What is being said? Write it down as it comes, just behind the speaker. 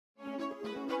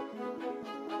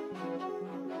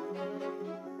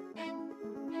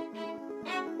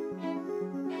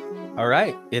All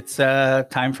right, it's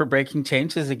time for Breaking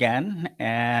Changes again,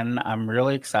 and I'm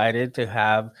really excited to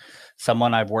have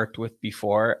someone I've worked with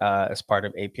before as part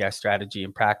of API strategy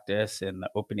and practice in the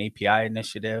Open API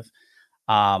initiative.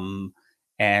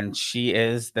 And she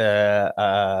is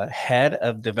the head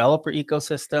of developer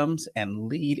ecosystems and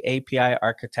lead API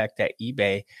architect at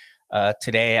eBay.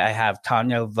 Today, I have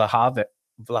Tanya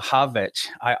Vlahovic.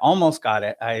 I almost got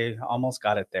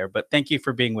it there, but thank you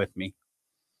for being with me.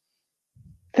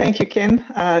 Thank you, Ken.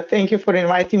 Thank you for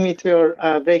inviting me to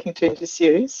your Breaking Changes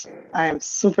series. I am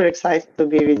super excited to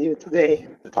be with you today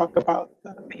to talk about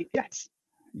APIs.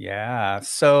 Yeah,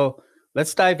 so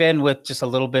let's dive in with just a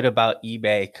little bit about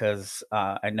eBay, because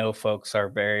I know folks are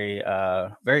very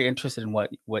interested in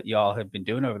what y'all have been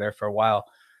doing over there for a while.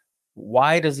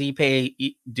 Why does eBay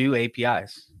do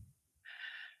APIs?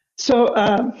 So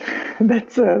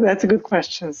that's a good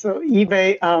question. So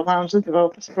eBay launched the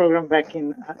developers program back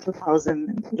in 2000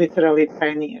 and literally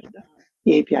pioneered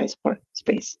the API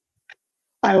space.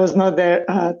 I was not there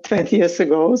 20 years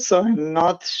ago, so I'm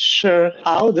not sure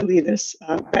how the leaders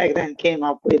back then came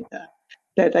up with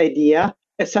that idea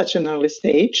at such an early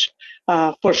stage.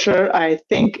 For sure, I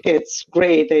think it's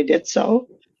great they did so.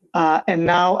 And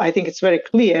now I think it's very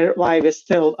clear why we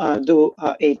still do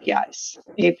APIs.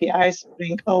 APIs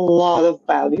bring a lot of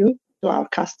value to our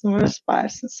customers,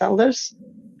 buyers, and sellers.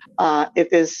 It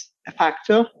is a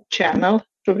factor, channel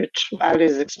through which value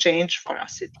is exchanged for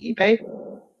us at eBay.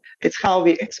 It's how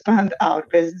we expand our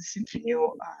business into new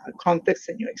contexts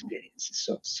and new experiences.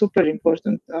 So super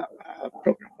important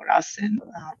program for us, and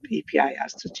API are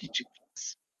strategic for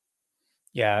us.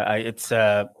 Yeah, it's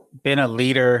been a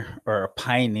leader or a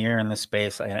pioneer in the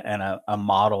space, and a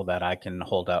model that I can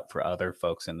hold up for other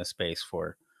folks in the space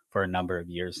for a number of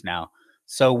years now.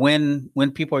 So when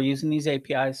people are using these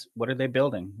APIs, what are they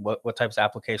building? What types of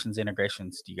applications,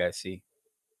 integrations do you guys see?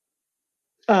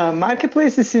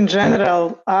 Marketplaces in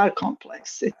general are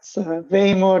complex. It's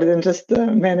way more than just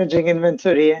managing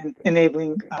inventory and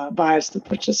enabling buyers to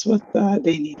purchase what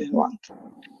they need and want.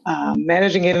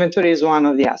 Managing inventory is one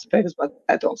of the aspects, but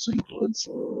that also includes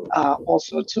all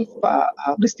sorts of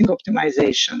listing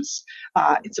optimizations.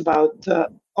 It's about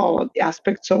all of the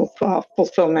aspects of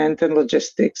fulfillment and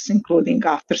logistics, including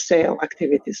after-sale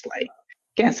activities like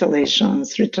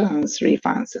cancellations, returns,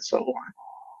 refunds, and so on.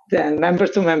 Then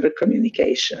member-to-member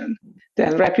communication,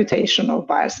 then reputation of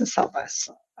buyers and sellers,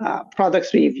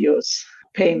 product reviews,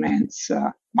 payments,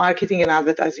 marketing and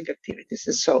advertising activities,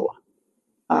 and so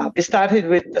on. We started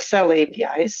with the sell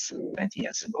APIs 20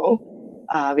 years ago.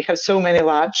 We have so many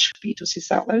large B2C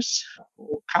sellers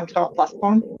who come to our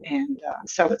platform and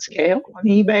sell at scale on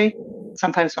eBay,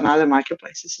 sometimes on other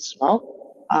marketplaces as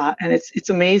well. And it's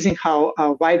amazing how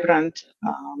vibrant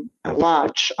and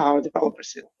large our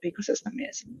developers ecosystem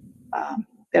is.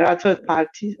 There are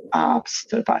third-party apps,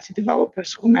 third-party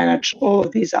developers who manage all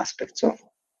of these aspects of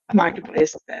a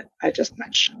marketplace that I just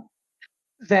mentioned.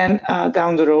 Then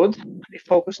down the road, we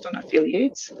focused on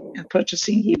affiliates and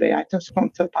purchasing eBay items from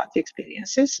third-party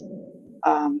experiences.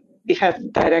 We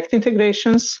have direct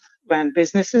integrations when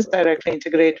businesses directly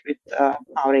integrate with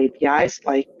our APIs,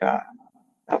 like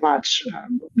large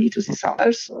B2C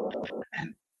sellers.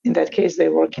 And in that case, they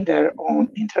work in their own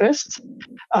interests.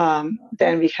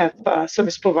 Then we have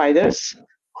service providers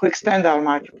who extend our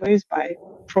marketplace by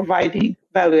providing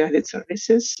value-added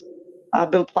services,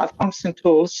 build platforms and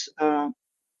tools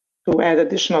to add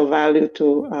additional value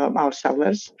to our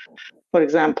sellers. For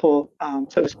example,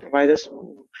 service providers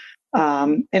who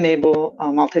enable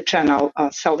multi-channel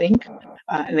selling,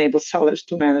 enable sellers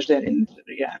to manage their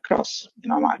inventory across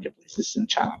marketplaces and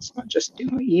channels, not just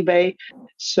eBay.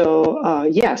 So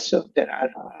so there are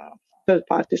third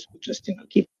parties who just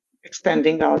keep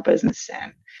extending our business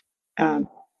and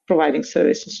providing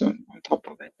services on top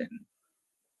of it. And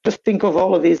just think of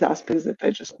all of these aspects that I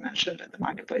just mentioned that the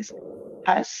marketplace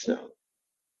has.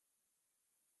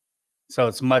 So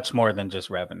it's much more than just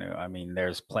revenue. I mean,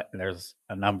 there's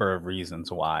a number of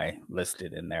reasons why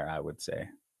listed in there, I would say.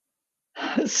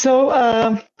 So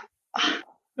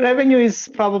revenue is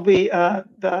probably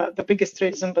the biggest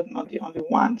reason, but not the only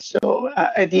one. So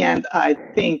at the end, I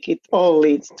think it all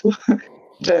leads to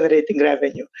generating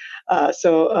revenue.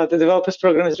 So the developers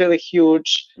program is really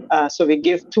huge. So we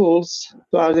give tools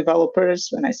to our developers.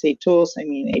 When I say tools, I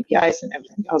mean APIs and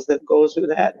everything else that goes with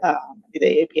that, with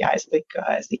the APIs like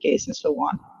SDKs and so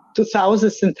on, to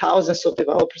thousands and thousands of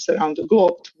developers around the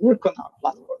globe to work on our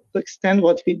platform, to extend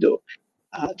what we do,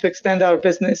 to extend our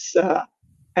business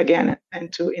again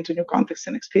into new contexts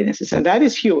and experiences. And that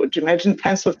is huge. Imagine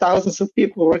tens of thousands of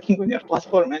people working on your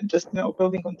platform and just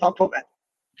building on top of it.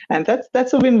 And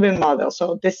that's a win-win model.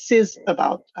 So this is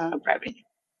about revenue.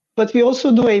 But we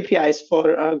also do APIs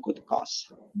for good cause.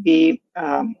 We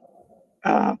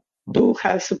do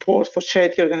have support for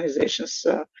charity organizations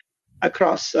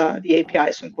across the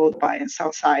APIs on both buy and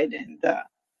sell side, and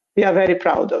we are very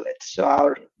proud of it. So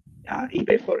our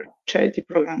eBay for Charity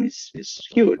program is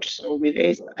huge. So we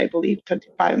raised, I believe,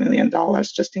 $35 million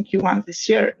just in Q1 this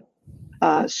year.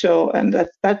 And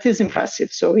that is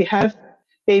impressive. So we have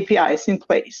APIs in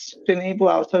place to enable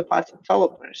our third-party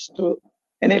developers to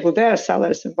enable their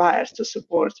sellers and buyers to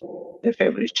support their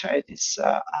favorite charities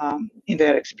in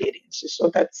their experiences. So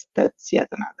that's yet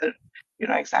another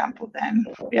example. Then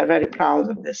we are very proud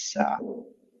of this.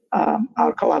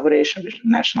 Our collaboration with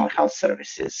National Health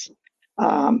Services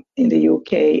in the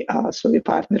UK. So we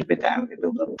partnered with them. We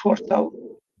built a portal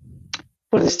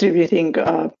for distributing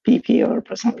PPE or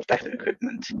personal protective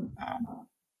equipment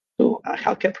to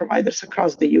healthcare providers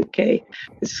across the UK.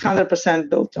 This is 100%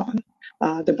 built on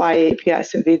the buy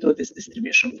APIs, and we do this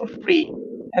distribution for free.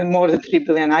 And more than 3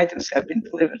 billion items have been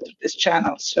delivered through this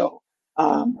channel. So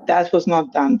that was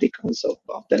not done because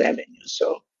of the revenue.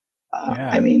 So,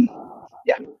 I mean,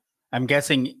 yeah. I'm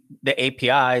guessing the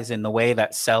APIs and the way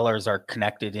that sellers are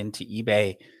connected into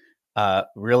eBay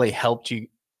really helped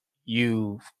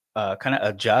you kind of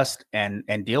adjust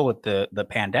and deal with the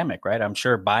pandemic, right? I'm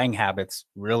sure buying habits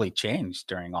really changed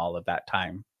during all of that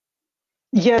time.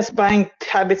 Yes, buying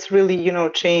habits really,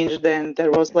 changed, and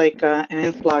there was like an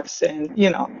influx, and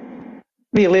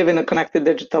we live in a connected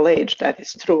digital age. That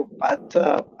is true, but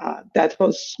that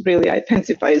was really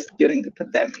intensified during the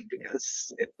pandemic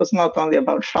because it was not only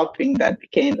about shopping. That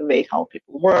became the way how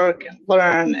people work and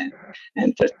learn and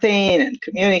entertain and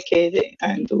communicate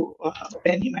and do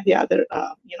many other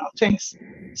things.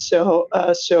 So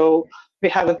we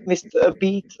haven't missed a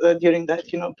beat during that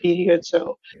period.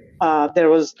 So there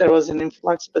was an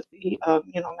influx, but we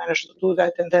managed to do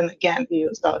that, and then again we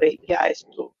used our APIs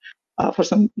to. For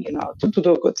some, to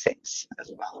do good things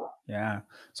as well. Yeah.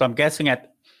 So I'm guessing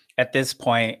at this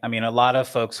point, I mean, a lot of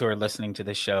folks who are listening to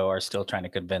the show are still trying to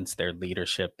convince their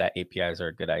leadership that APIs are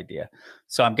a good idea.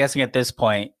 So I'm guessing at this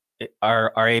point,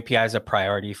 are APIs a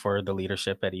priority for the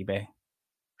leadership at eBay?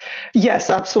 Yes,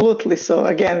 absolutely. So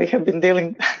again, we have been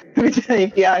dealing with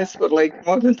APIs for like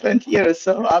more than 20 years.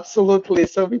 So absolutely.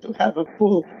 So we do have a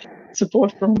full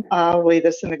support from our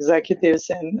leaders and executives,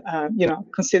 and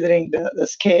considering the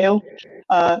scale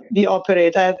we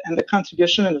operate at and the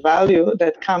contribution and value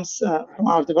that comes from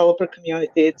our developer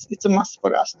community, it's a must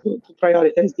for us to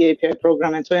prioritize the API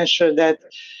program and to ensure that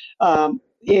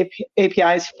the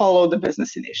APIs follow the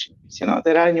business initiatives.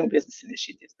 There are new business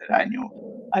initiatives, there are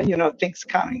new things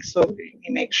coming, so we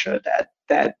make sure that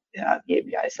the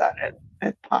APIs are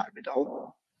at par with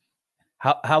all.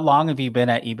 How long have you been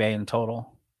at eBay in total?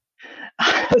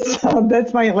 So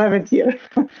that's my 11th year.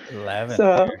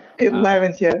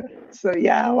 11th year. So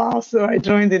yeah, wow. So I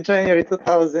joined in January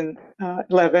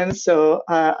 2011. So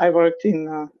I worked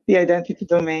in the identity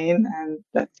domain, and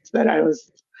that's where I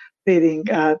was leading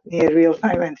the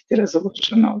real-time entity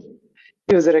resolution of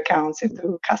user accounts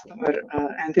into customer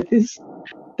entities.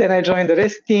 Then I joined the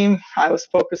risk team. I was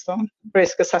focused on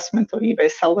risk assessment of eBay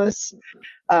sellers.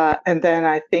 And then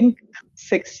I think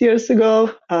 6 years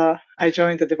ago, I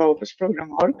joined the developers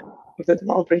program org of the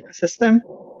developer ecosystem.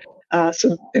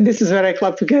 And this is where I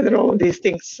club together all of these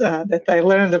things that I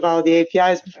learned about the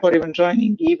APIs before even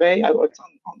joining eBay. I worked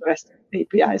on the rest of the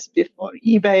APIs before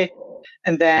eBay.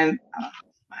 And then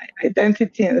my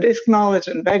identity and risk knowledge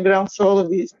and background, so all of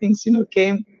these things,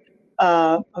 came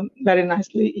very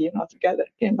nicely,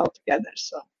 came all together.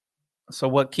 So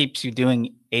what keeps you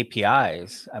doing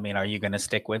APIs? I mean, are you going to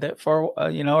stick with it for,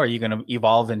 are you going to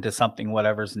evolve into something,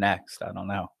 whatever's next? I don't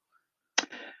know.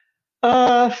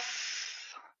 I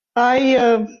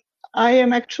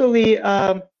am actually,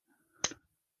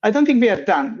 I don't think we are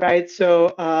done, right?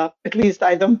 So at least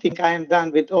I don't think I am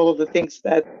done with all of the things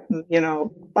that,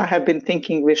 I have been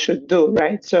thinking we should do,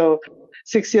 right? So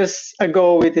 6 years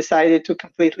ago, we decided to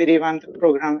completely revamp the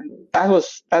program. And that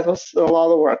was a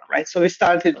lot of work, right? So we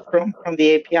started from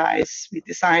the APIs. We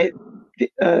decided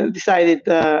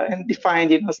and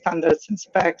defined, standards and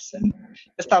specs, and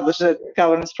established a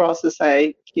governance process.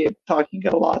 I keep talking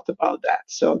a lot about that.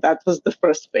 So that was the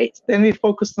first phase. Then we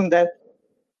focused on that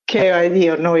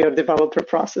KYD, or Know Your Developer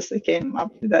process. I came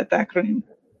up with that acronym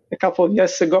a couple of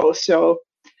years ago. So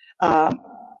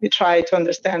we try to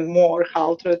understand more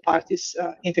how third parties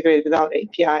integrate with our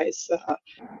APIs,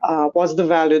 what's the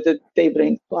value that they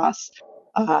bring to us,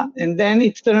 And then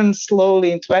it turns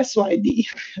slowly into SYD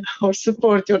or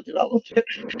support your developer.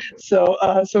 So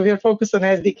we are focused on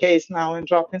SDKs now and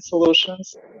drop-in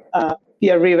solutions. We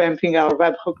are revamping our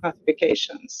webhook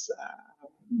notifications,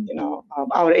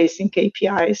 our async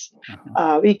APIs.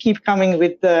 We keep coming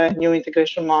with the new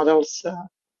integration models.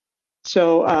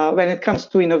 So when it comes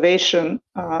to innovation,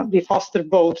 we foster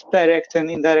both direct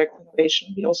and indirect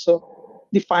innovation. We also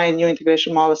define new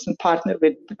integration models and partner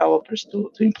with developers to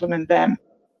implement them.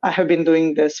 I have been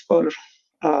doing this for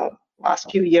last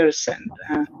few years, and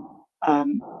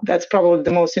that's probably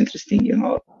the most interesting,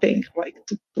 thing, like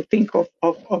to think of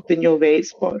the new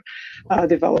ways for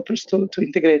developers to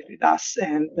integrate with us.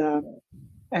 And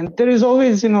there is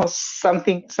always,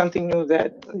 something new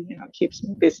that keeps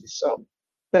me busy. So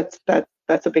that's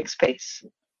a big space.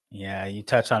 Yeah, you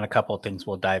touch on a couple of things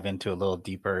we'll dive into a little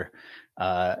deeper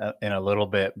in a little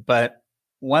bit. But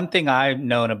one thing I've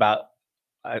known about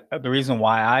the reason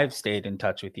why I've stayed in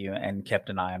touch with you and kept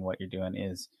an eye on what you're doing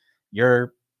is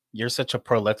you're such a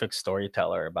prolific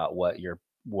storyteller about what you're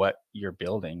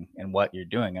building and what you're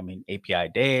doing. I mean, API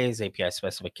Days, API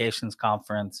Specifications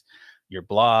Conference, your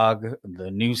blog,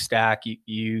 the news stack.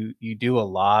 You do a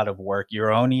lot of work.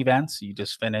 Your own events. You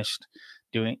just finished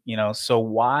doing. So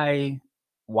why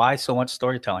so much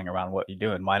storytelling around what you're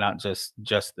doing? Why not just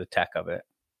the tech of it?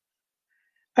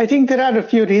 I think there are a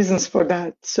few reasons for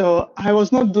that. So I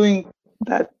was not doing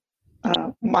that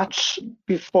much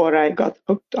before I got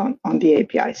hooked on the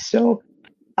API. So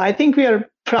I think we are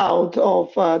proud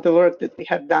of the work that we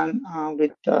have done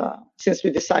since we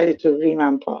decided to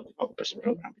revamp our developers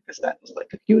program, because that was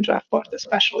like a huge effort,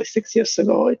 especially 6 years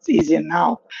ago. It's easier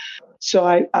now. So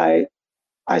I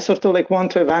sort of like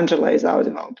want to evangelize our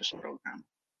developers program.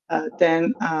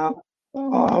 Then I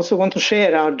also want to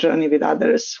share our journey with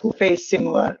others who face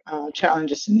similar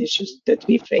challenges and issues that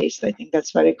we faced. I think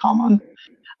that's very common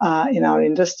in our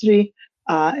industry.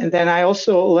 And then I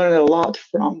also learned a lot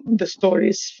from the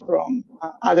stories from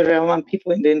other relevant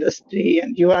people in the industry,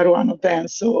 and you are one of them.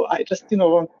 So I just,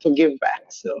 want to give back.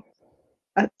 So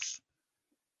that's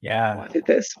what it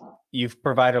is. You've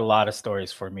provided a lot of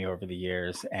stories for me over the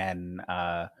years, and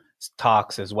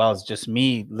talks, as well as just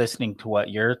me listening to what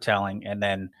you're telling and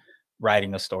then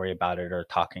writing a story about it or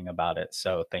talking about it.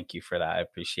 So thank you for that. I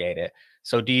appreciate it.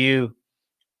 So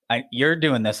you're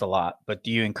doing this a lot, but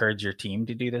do you encourage your team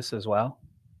to do this as well?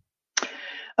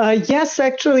 Yes,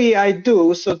 actually, I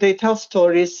do. So they tell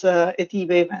stories at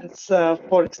eBay events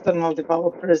for external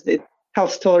developers. They tell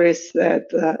stories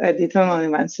at internal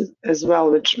events as well,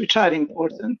 which are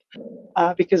important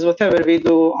because whatever we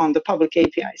do on the public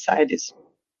API side is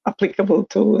applicable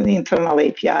to the internal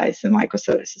APIs and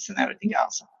microservices and everything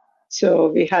else. So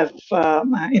we have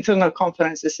internal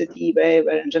conferences at eBay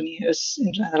where engineers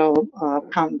in general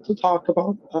come to talk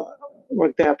about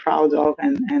work they are proud of,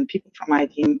 and people from my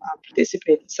team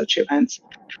participate in such events.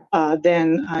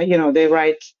 Then they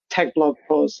write tech blog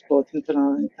posts, both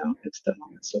internal and external,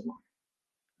 and so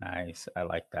on. Nice. I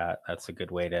like that. That's a good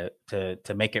way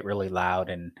to make it really loud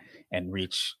and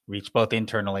reach both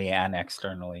internally and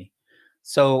externally.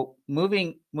 So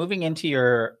moving into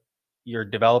your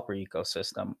developer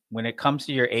ecosystem, when it comes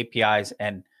to your APIs,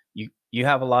 and you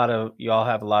all have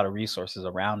a lot of resources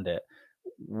around it,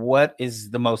 what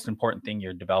is the most important thing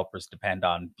your developers depend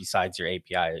on besides your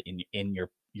API in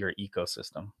your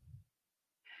ecosystem?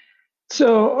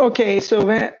 So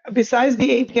besides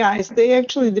the APIs, they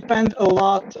actually depend a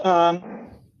lot.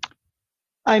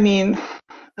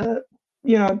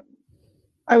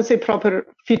 I would say proper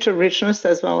feature richness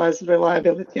as well as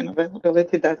reliability and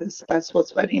availability. That's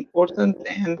what's very important,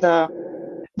 and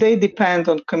they depend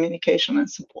on communication and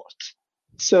support.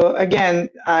 So again,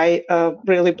 I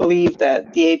really believe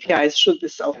that the APIs should be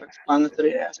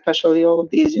self-explanatory, especially all of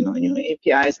these new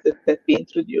APIs that we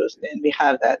introduced, and we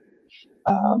have that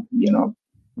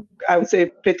I would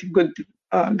say pretty good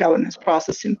governance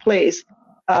process in place.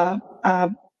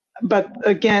 But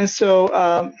again,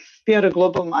 we are a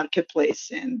global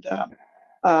marketplace, and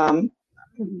there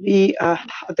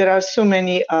are so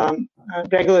many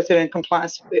regulatory and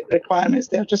compliance requirements.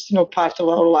 They are just part of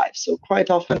our lives. So quite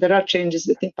often there are changes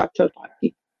that impact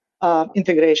third-party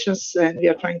integrations, and we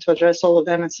are trying to address all of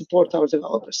them and support our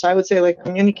developers. So I would say like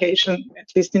communication, at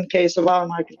least in case of our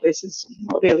marketplace, is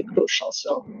really crucial.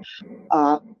 So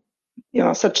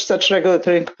such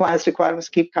regulatory and compliance requirements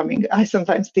keep coming. I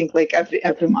sometimes think like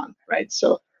every month, right?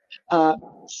 So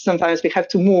sometimes we have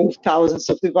to move thousands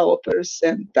of developers,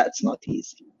 and that's not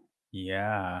easy.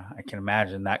 Yeah, I can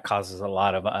imagine that causes a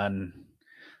lot of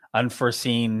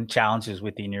unforeseen challenges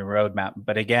within your roadmap.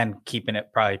 But again, keeping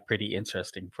it probably pretty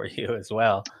interesting for you as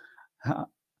well.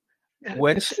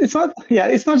 Which It's not, yeah,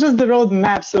 it's not just the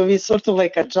roadmap, so we sort of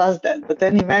like adjust that, but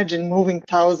then imagine moving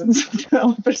thousands of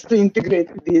developers to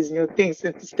integrate with these new things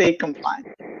and to stay compliant.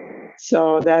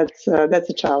 So that's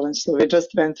a challenge. So we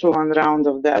just went through one round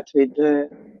of that with the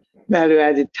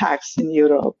value-added tax in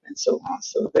Europe and so on.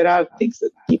 So there are things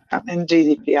that keep coming, and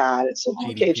GDPR and so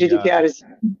on. Okay, GDPR is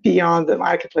beyond the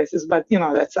marketplaces, but you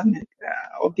know that's some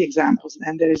of the examples.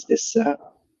 And there is this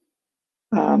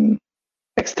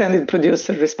extended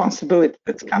producer responsibility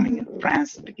that's coming in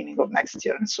France beginning of next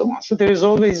year and so on. So there is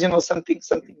always, you know, something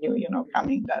new, you know,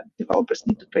 coming that developers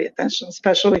need to pay attention,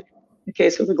 especially in the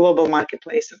case of the global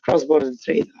marketplace and cross-border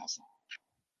trade and also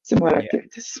similar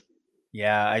activities.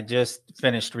 Yeah, I just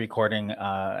finished recording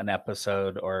an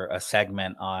episode or a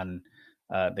segment on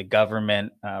the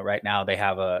government. Right now, they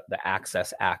have the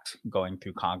Access Act going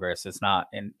through Congress. It's not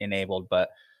enabled, but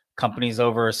companies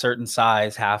over a certain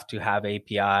size have to have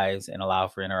APIs and allow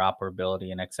for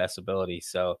interoperability and accessibility.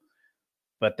 So,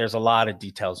 but there's a lot of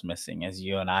details missing, as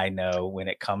you and I know, when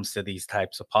it comes to these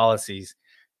types of policies.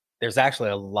 There's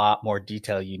actually a lot more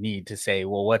detail you need to say,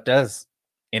 well, what does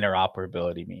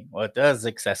interoperability mean? What does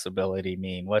accessibility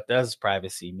mean? What does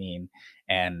privacy mean?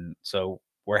 And so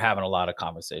we're having a lot of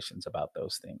conversations about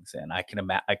those things. And I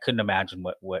couldn't imagine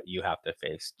what you have to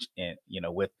face in, you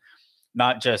know, with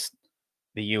not just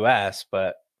the US,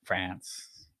 but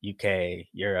France, UK,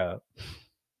 Europe.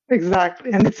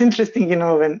 Exactly. And it's interesting, you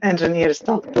know, when engineers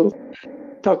talk to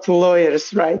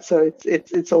lawyers, right? So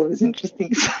it's always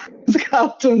interesting how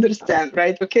to understand,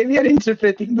 right? Okay, we are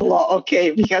interpreting the law.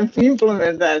 Okay, we have to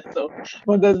implement that. So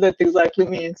what does that exactly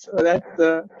mean? So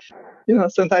that's you know,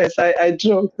 sometimes I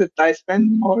joke that I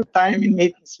spend more time in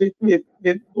meetings with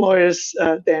lawyers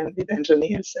than with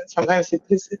engineers, and sometimes it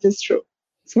is true.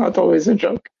 It's not always a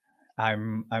joke.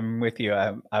 I'm with you.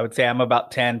 I would say I'm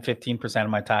about 10-15% of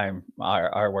my time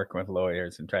are working with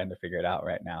lawyers and trying to figure it out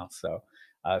right now. So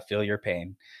feel your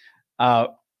pain.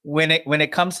 When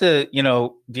it comes to, you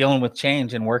know, dealing with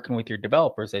change and working with your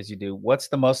developers as you do, what's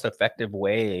the most effective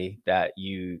way that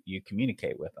you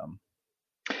communicate with them?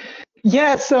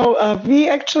 Yeah, so we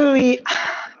actually,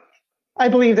 I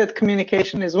believe that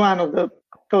communication is one of the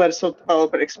pillars of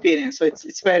developer experience. So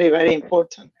it's very, very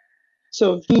important.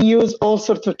 So we use all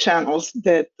sorts of channels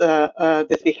that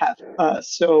we have.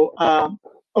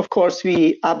 Of course,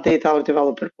 we update our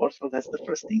developer portal. That's the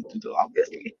first thing to do,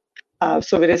 obviously.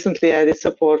 So we recently added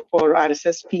support for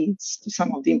RSS feeds to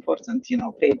some of the important, you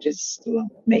know, pages to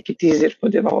make it easier for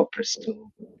developers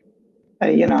to,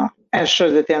 you know,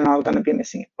 ensure that they're not going to be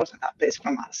missing important updates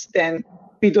from us. Then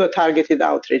we do a targeted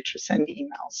outreach, send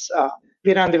emails.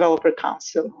 We run Developer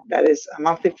Council. That is a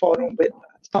monthly forum with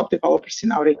top developers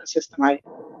in our ecosystem. I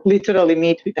literally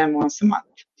meet with them once a month.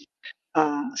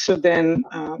 So then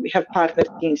we have partner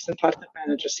teams and partner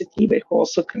managers at eBay who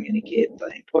also communicate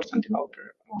important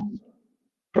developer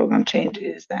program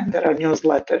changes. Then there are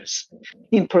newsletters,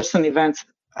 in-person events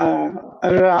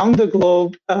around the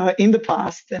globe in the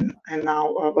past, and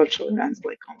now virtual events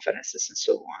like conferences and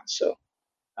so on. So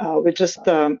we just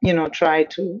you know, try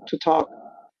to talk,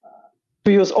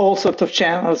 to use all sorts of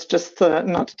channels, just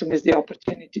not to miss the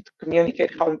opportunity to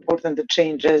communicate how important the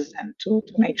change is, and to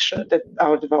make sure that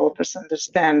our developers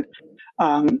understand,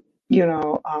 you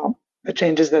know, the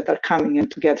changes that are coming, and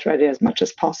to get ready as much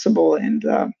as possible. And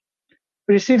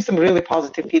we received some really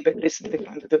positive feedback recently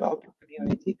from the developer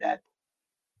community that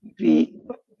we,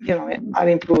 you know, are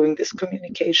improving this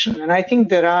communication. And I think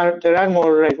there are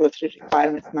more regulatory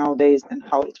requirements nowadays than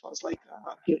how it was like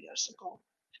a few years ago.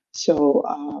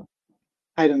 So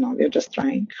I don't know. We're just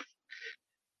trying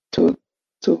to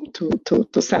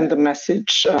send the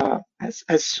message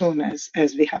as soon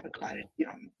as we have a clarity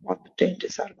on what the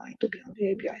changes are going to be on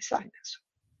the API side.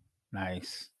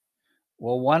 Nice.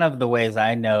 Well, one of the ways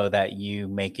I know that you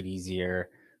make it easier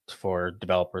for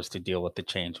developers to deal with the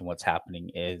change and what's happening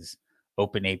is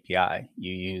OpenAPI.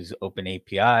 You use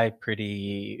OpenAPI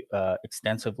pretty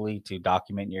extensively to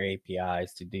document your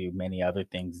APIs, to do many other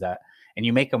things and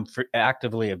you make them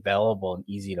actively available and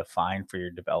easy to find for your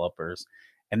developers.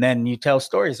 And then you tell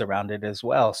stories around it as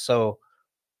well. So,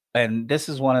 and this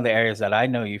is one of the areas that I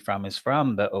know you from, is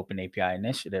from the OpenAPI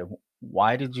initiative.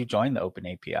 Why did you join the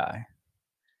OpenAPI?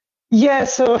 Yeah,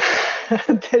 so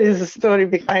there is a story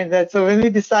behind that. So when we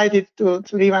decided to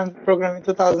revamp the program in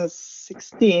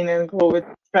 2016 and go with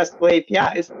RESTful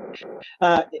APIs,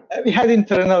 we had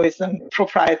internally some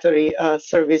proprietary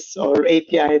service or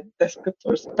API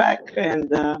descriptor spec and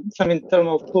some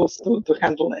internal tools to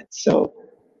handle it. So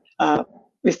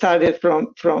we started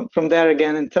from there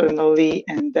again internally,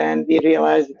 and then we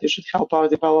realized that we should help our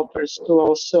developers to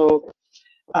also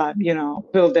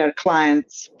build their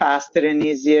clients faster and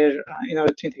easier in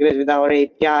order to integrate with our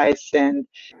APIs. And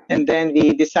then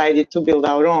we decided to build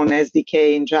our own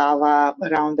SDK in Java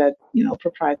around that,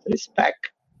 proprietary spec.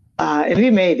 And we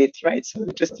made it, right? So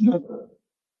we just,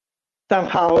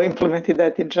 somehow implemented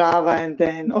that in Java, and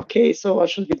then, okay, so what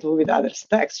should we do with other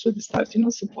stacks? Should we start,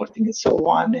 supporting and so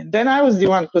on? And then I was the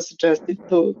one who suggested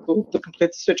to completely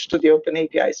switch to the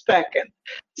OpenAPI spec, and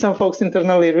some folks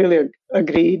internally really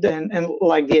agreed and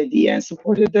liked the idea and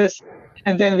supported this.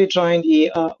 And then we joined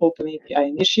the OpenAPI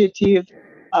initiative.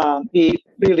 We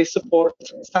really support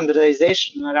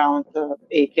standardization around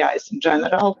APIs in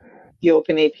general. The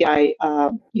OpenAPI,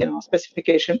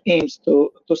 specification aims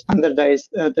to standardize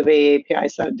the way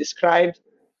APIs are described,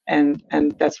 and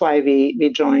that's why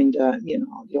we joined, the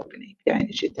OpenAPI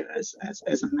initiative as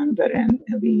a member, and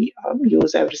we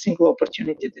use every single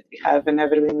opportunity that we have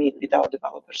whenever we meet with our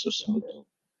developers or so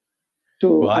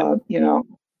to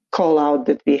call out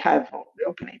that we have the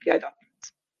OpenAPI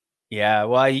documents. Yeah,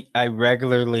 well, I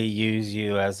regularly use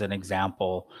you as an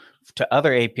example to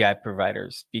other API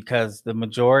providers, because the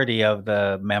majority of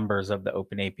the members of the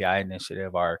OpenAPI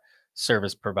initiative are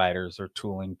service providers or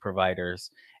tooling providers,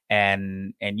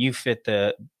 and you fit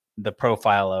the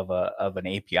profile of an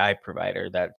API provider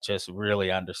that just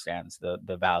really understands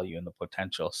the value and the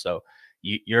potential. So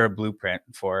you're a blueprint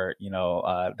for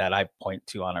that I point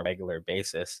to on a regular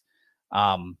basis.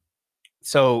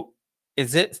 So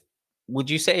would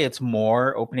you say it's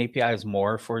more, OpenAPI is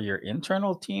more for your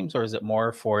internal teams, or is it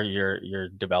more for your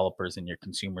developers and your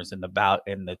consumers and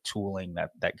the tooling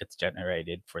that gets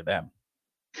generated for them?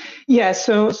 Yeah.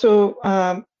 So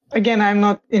again, I'm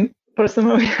not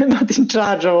personally not in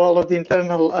charge of all of the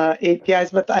internal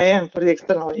APIs, but I am for the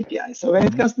external APIs. So when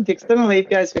it comes to the external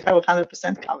APIs, we have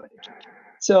 100% coverage.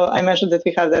 So I mentioned that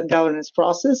we have that governance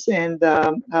process, and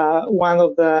one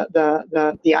of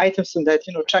the items on that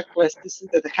checklist is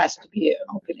that it has to be an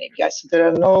open API. So there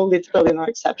are literally no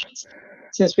exceptions.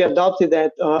 Since we adopted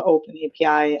that open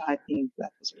API, I think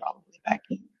that was probably back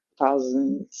in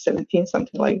 2017,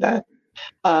 something like that.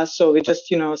 So we just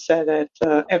said that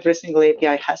every single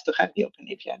API has to have the open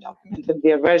API document, and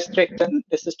we are very strict, and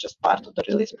this is just part of the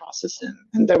release process,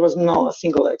 and there was no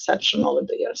single exception over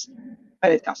the years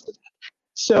when it comes to that.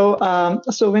 So,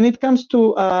 when it comes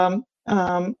to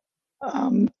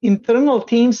internal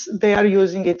teams, they are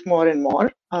using it more and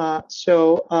more.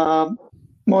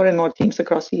 More and more teams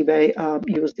across eBay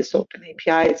use this open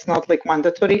API. It's not like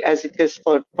mandatory as it is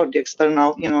for the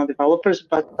external, developers,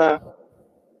 but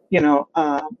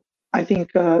I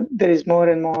think there is more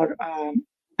and more.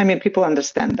 People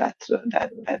understand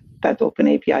that open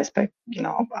API spec,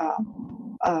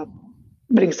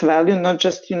 brings value, not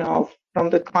just from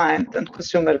the client and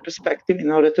consumer perspective in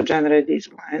order to generate these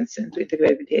clients and to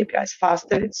integrate with the APIs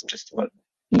faster. It's just for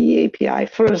the API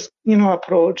first,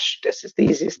 approach. This is the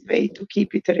easiest way to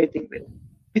keep iterating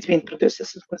between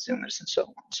producers and consumers and so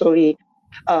on. So we,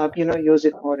 use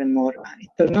it more and more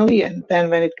internally. And then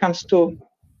when it comes to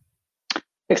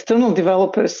external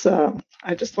developers,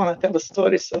 I just want to tell a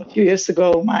story. So a few years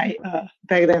ago, my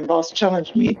back then boss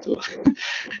challenged me to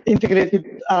integrate with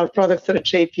our product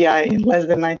search API in less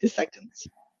than 90 seconds.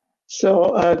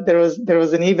 So there was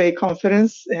an eBay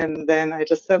conference, and then I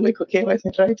just said, okay, let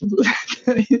me try to do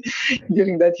that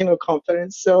during that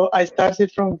conference. So I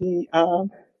started from the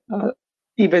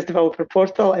eBay's developer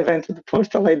portal. I went to the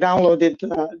portal. I downloaded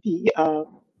the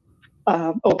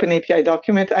OpenAPI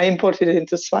document. I imported it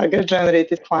into Swagger,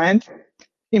 generated client,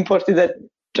 imported that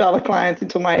Java client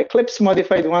into my Eclipse,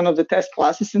 modified one of the test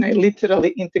classes, and I literally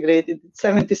integrated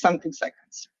 70-something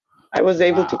seconds. I was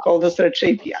able to call the search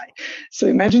API. So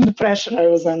imagine the pressure I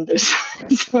was under.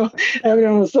 So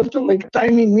everyone was sort of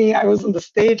timing me. I was on the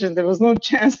stage, and there was no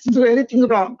chance to do anything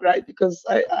wrong, right? Because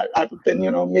I would then,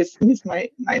 miss my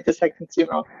 90 seconds,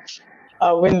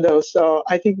 window. So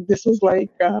I think this was we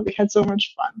had so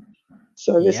much fun.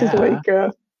 So this is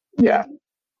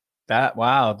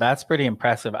that's pretty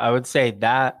impressive. I would say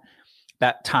that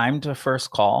time to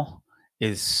first call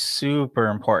is super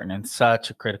important and such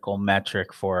a critical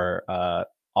metric for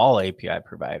all API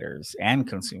providers and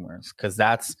consumers, because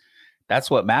that's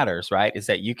what matters, right? Is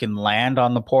that you can land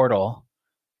on the portal,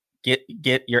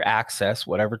 get your access,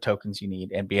 whatever tokens you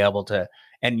need, and be able to.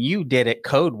 And you did it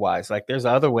code wise. There's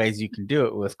other ways you can do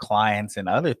it with clients and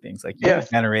other things. You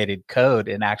generated code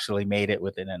and actually made it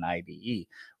within an IDE,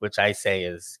 which I say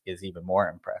is even more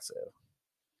impressive.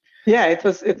 Yeah, it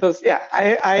was. Yeah,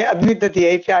 I admit that the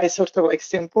API is sort of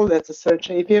simple. That's a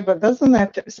search API, but doesn't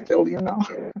matter still,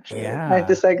 Yeah.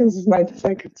 90 seconds is 90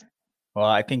 seconds. Well,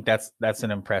 I think that's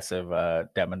an impressive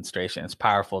demonstration. It's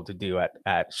powerful to do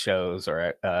at shows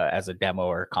or as a demo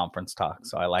or a conference talk.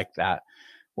 So I like that.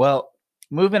 Well,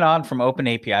 moving on from Open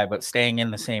API, but staying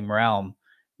in the same realm,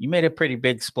 you made a pretty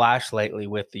big splash lately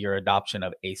with your adoption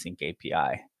of Async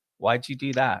API. Why'd you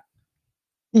do that?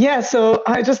 Yeah, so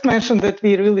I just mentioned that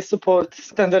we really support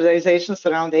standardizations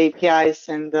around APIs,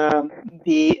 and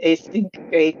the async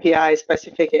API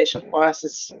specification for us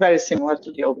is very similar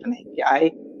to the Open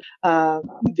API.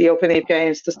 The Open API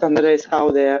aims to standardize how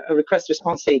the request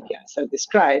response APIs are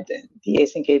described, and the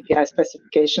async API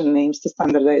specification aims to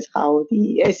standardize how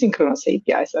the asynchronous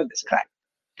APIs are described.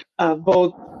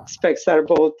 Both specs are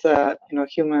both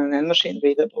human and machine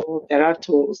readable. There are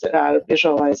tools, there are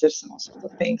visualizers, and all sorts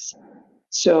of things.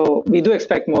 So we do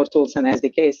expect more tools and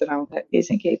SDKs around that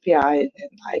async API,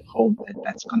 and I hope that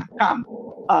that's going to come.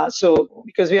 So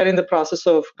because we are in the process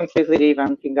of completely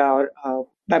revamping our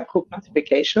webhook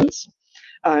notifications,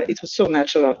 it was so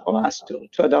natural for us to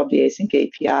adopt the async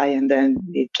API, and then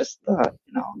we just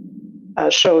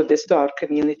showed this to our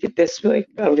community this week.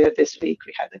 Earlier this week,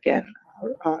 we had again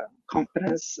our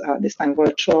conference, this time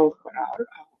virtual, for our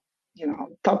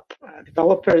top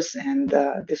developers, and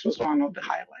this was one of the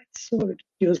highlights. So we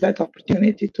used that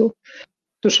opportunity to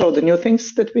show the new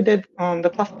things that we did on the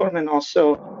platform, and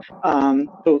also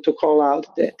to call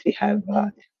out that we have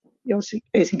async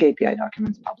API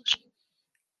documents published.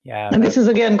 Yeah, and this is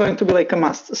again going to be like a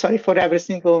must. Sorry, for every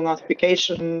single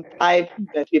notification type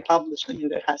that we publish, I mean,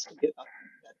 there has to be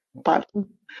a part of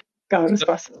governance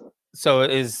process. So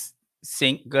is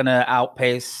sync gonna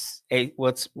outpace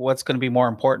what's gonna be more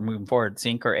important moving forward,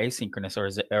 sync or asynchronous, or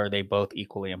are they both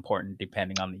equally important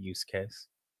depending on the use case?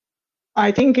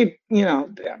 I think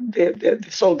they're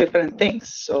so different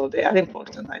things, so they are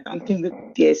important. I don't think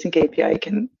that the async API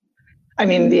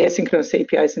the asynchronous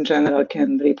APIs in general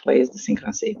can replace the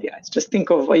synchronous APIs. Just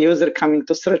think of a user coming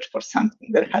to search for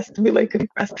something. There has to be like a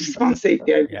request response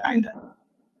API behind that.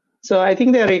 So I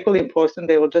think they are equally important.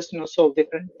 They will just solve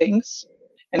different things,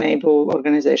 enable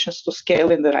organizations to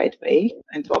scale in the right way,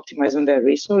 and to optimize on their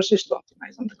resources, to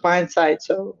optimize on the client side.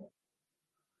 So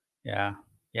yeah.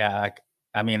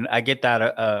 I mean, I get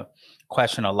that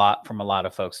question a lot from a lot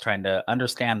of folks trying to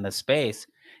understand the space.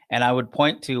 And I would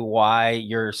point to why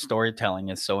your storytelling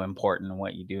is so important in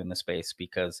what you do in the space,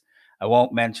 because I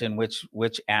won't mention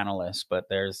which analyst, but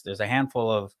there's a handful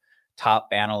of top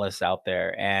analysts out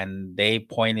there, and they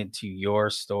pointed to your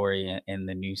story in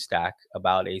the new stack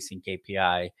about Async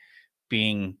API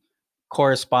being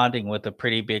corresponding with a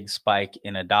pretty big spike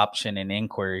in adoption and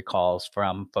inquiry calls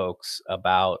from folks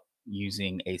about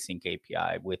using Async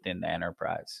API within the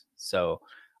enterprise. So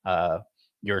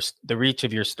the reach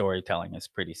of your storytelling is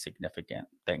pretty significant.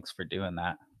 Thanks for doing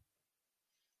that.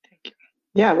 Thank you.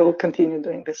 Yeah, we'll continue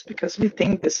doing this because we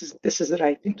think this is the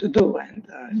right thing to do, and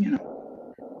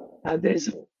there's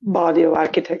a body of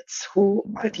architects who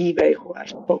at eBay who are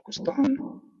focused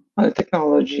on the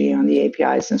technology, on the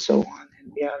APIs, and so on,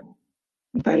 and we are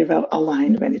very well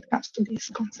aligned when it comes to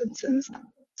these concepts and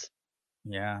standards.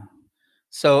 Yeah.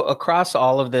 So across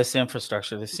all of this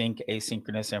infrastructure, the sync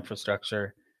asynchronous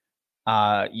infrastructure,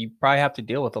 you probably have to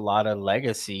deal with a lot of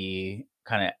legacy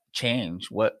kind of change.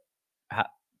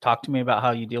 Talk to me about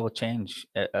how you deal with change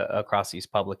across these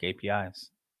public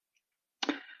APIs.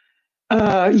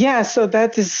 Yeah, so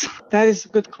that is a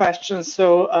good question.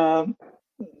 So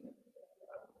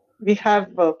we have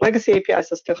legacy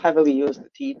APIs are still heavily used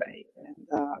at eBay,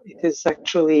 and it is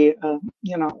actually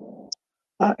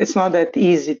it's not that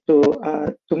easy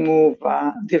to move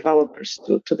developers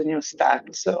to the new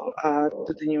stack, so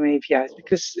to the new APIs,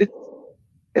 because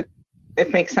it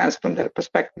makes sense from their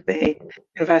perspective. They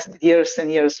invested years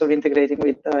and years of integrating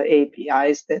with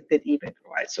APIs that eBay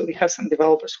provides. So we have some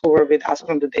developers who were with us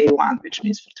from the day one, which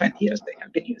means for 20 years they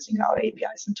have been using our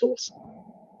APIs and tools.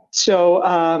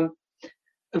 So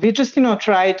we just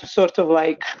try to sort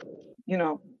of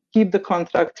keep the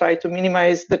contract, try to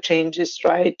minimize the changes,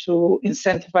 try to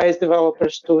incentivize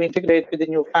developers to integrate with the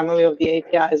new family of the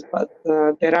APIs. But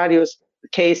there are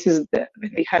cases that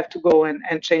we have to go and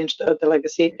change the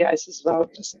legacy APIs as well,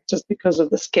 just because of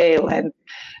the scale. And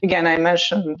again, I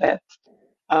mentioned that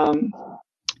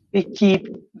we keep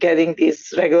getting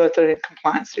these regulatory and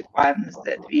compliance requirements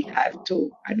that we have to,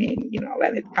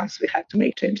 when it comes, we have to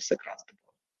make changes across the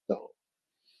board.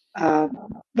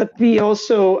 So, but we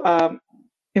also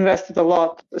invested a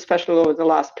lot, especially over the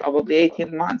last probably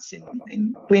 18 months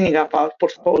in cleaning up our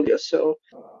portfolio. So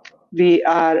we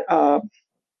are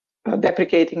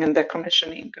deprecating and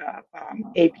decommissioning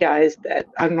APIs that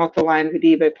are not aligned with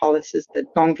eBay policies, that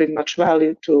don't bring much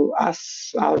value to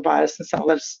us, our buyers and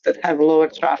sellers, that have lower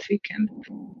traffic. And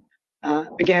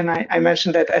Again, I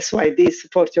mentioned that SYD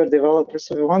support your developers,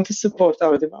 so we want to support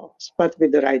our developers, but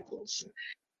with the right tools.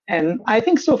 And I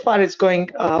think so far it's going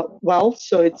well,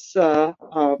 so it's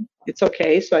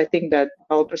okay. So I think that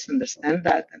developers understand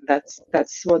that, and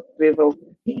that's what we will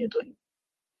continue doing.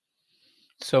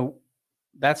 So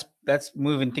that's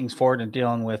moving things forward and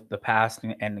dealing with the past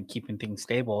and keeping things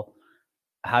stable.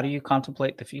 How do you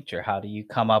contemplate the future? How do you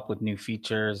come up with new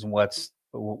features? And what's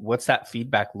that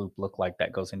feedback loop look like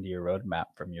that goes into your roadmap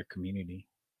from your community?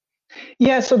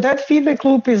 Yeah, so that feedback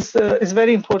loop is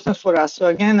very important for us. So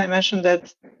again, I mentioned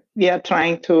that we are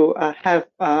trying to have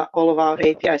all of our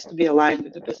APIs to be aligned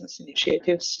with the business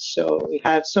initiatives. So we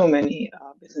have so many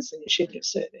business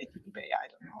initiatives at ATP Bay. I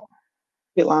don't know.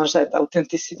 We launched that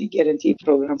authenticity guarantee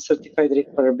program, certified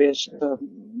refurbished,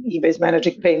 eBay's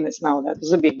managing payments now. That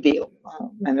was a big deal,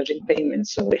 managing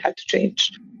payments. So we had to change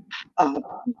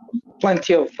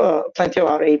plenty of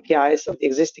our APIs, of the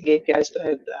existing APIs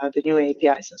to add the new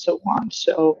APIs and so on.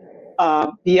 So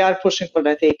we are pushing for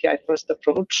that API first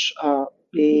approach.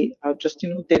 We just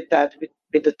did that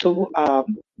with the two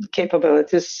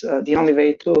capabilities. The only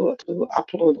way to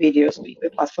upload videos to the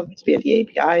platform is via the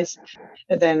APIs,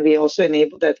 and then we also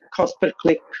enable that cost per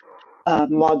click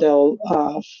model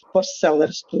for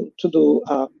sellers to do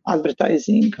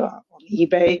advertising on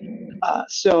eBay.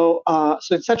 So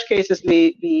in such cases,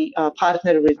 we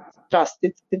partner with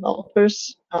trusted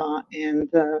developers, and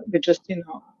we just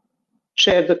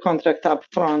share the contract up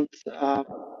front,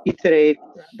 iterate.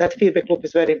 That feedback loop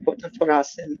is very important for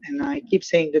us, and I keep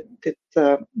saying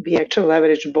that we actually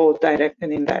leverage both direct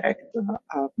and indirect,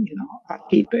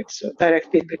 feedback. So direct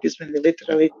feedback is when we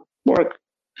literally work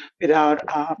with our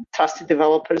trusted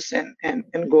developers and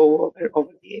go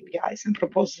over the APIs and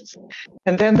proposals.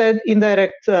 And then that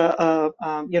indirect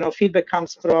feedback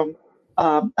comes from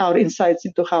our insights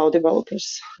into how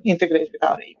developers integrate with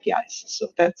our APIs. So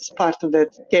that's part of that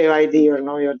KYD, or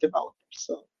know your developer.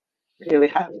 So we really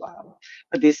have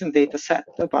a decent data set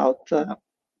about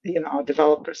our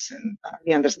developers, and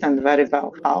we understand very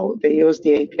well how they use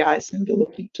the APIs, and we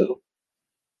look into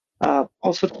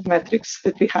all sorts of metrics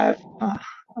that we have,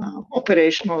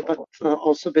 operational, but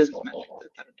also business metrics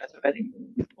that are very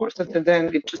important. And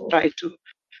then we just try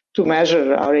to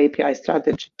measure our API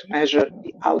strategy, to measure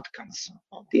the outcomes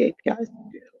of the APIs.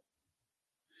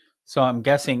 So I'm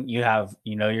guessing you have,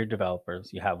 your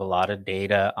developers, you have a lot of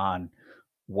data on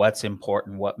what's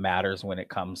important, what matters when it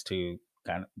comes to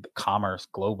kind of the commerce,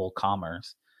 global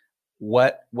commerce.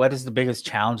 What is the biggest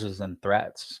challenges and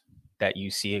threats that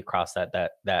you see across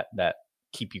that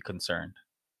keep you concerned?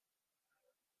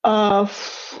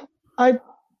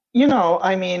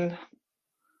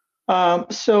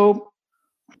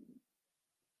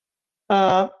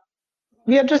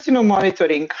 We are just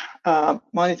monitoring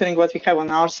what we have on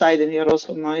our side, and we are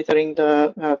also monitoring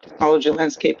the technology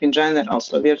landscape in general.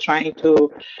 So we are trying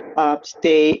to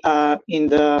stay in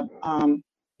the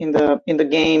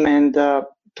game, and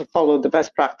to follow the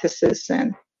best practices,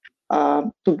 and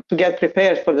to get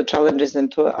prepared for the challenges,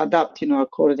 and to adapt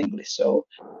accordingly. So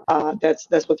that's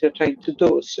what we're trying to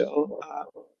do. So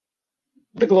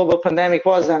the global pandemic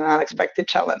was an unexpected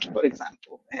challenge, for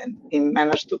example, and we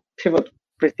managed to pivot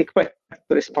pretty quick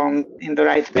to respond in the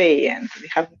right way, and we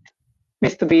haven't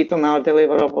missed a beat on our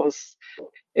deliverables.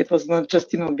 It was not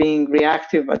just being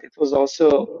reactive, but it was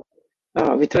also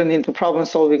we turned into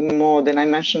problem-solving mode. And I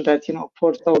mentioned that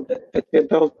portal that we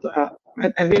built,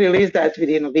 and we released that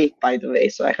within a week, by the way.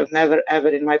 So I have never ever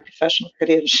in my professional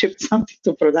career shipped something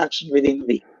to production within a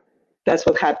week. That's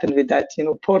what happened with that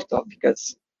portal,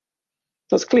 because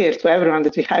it was clear to everyone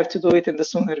that we have to do it, and the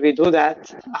sooner we do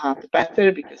that, the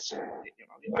better, because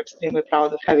we were extremely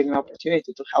proud of having an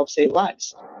opportunity to help save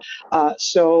lives.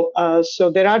 So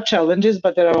there are challenges,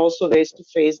 but there are also ways to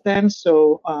face them.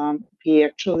 So we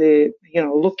actually,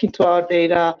 look into our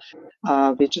data.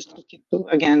 We just look into,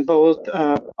 again, both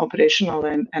operational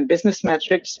and business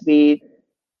metrics. We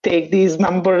take these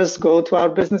numbers, go to our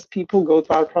business people, go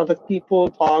to our product people,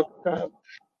 talk,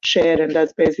 share, and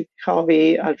that's basically how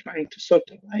we are trying to sort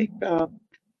of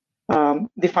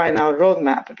define our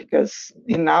roadmap, because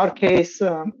in our case,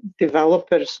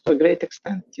 developers to a great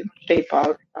extent shape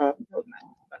our roadmap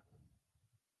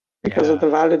because of the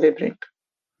value they bring.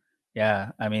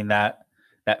 Yeah, I mean that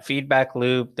feedback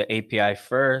loop, the API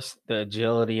first, the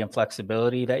agility and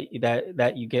flexibility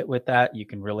that you get with that, you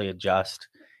can really adjust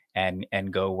and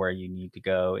go where you need to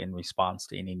go in response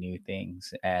to any new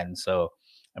things. And so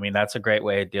I mean, that's a great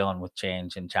way of dealing with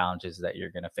change and challenges that you're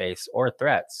going to face, or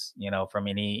threats, from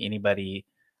anybody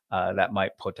that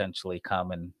might potentially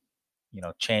come and,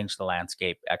 change the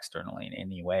landscape externally in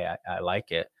any way. I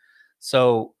like it.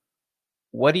 So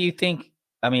what do you think?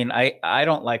 I mean, I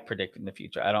don't like predicting the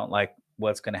future. I don't like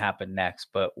what's going to happen next.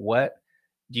 But what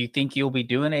do you think you'll be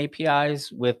doing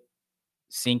APIs with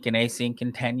sync and async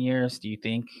in 10 years? Do you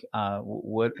think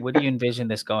what do you envision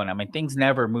this going? I mean, things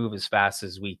never move as fast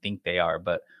as we think they are,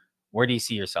 but where do you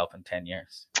see yourself in 10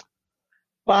 years?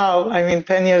 Wow, I mean,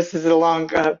 10 years is a long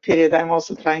period. I'm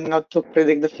also trying not to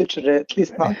predict the future, at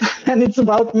least not. And it's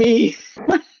about me.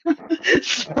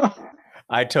 So,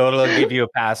 I totally give you a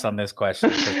pass on this question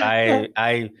because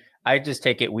I just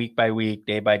take it week by week,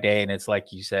 day by day, and it's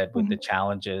like you said with the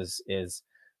challenges is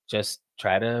just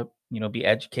try to be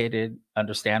educated,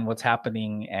 understand what's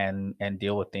happening, and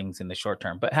deal with things in the short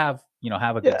term, but have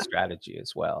a good yeah. strategy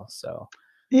as well. So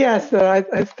Yes,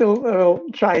 I still will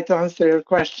try to answer your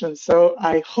question. So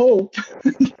I hope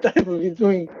that I will be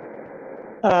doing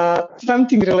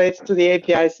something related to the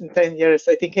APIs in 10 years.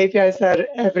 I think APIs are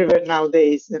everywhere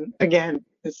nowadays. And again,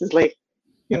 this is like,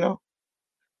 we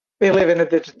live in a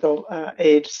digital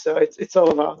age, so it's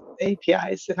all about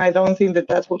APIs. And I don't think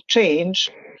that will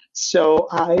change. So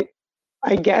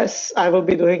I guess I will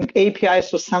be doing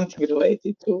APIs or something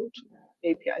related to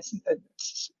APIs in 10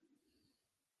 years.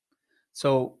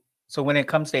 So when it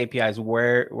comes to APIs,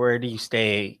 where do you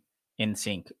stay in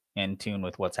sync, in tune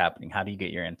with what's happening? How do you get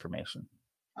your information?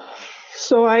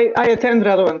 So I attend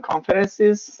relevant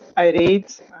conferences. I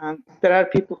read. There are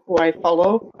people who I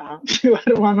follow. You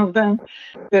are one of them.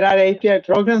 There are API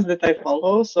programs that I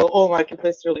follow. So all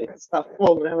marketplace related stuff,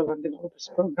 all relevant developers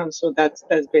programs. So that's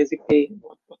basically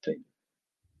what I do.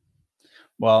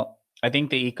 Well, I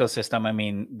think the ecosystem, I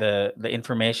mean, the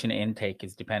information intake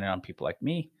is dependent on people like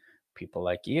me, people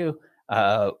like you.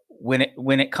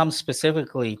 When it comes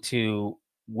specifically to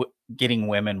getting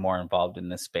women more involved in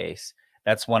this space,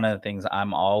 that's one of the things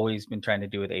I'm always been trying to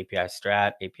do with API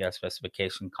Strat, API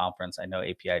Specification Conference. I know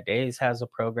API Days has a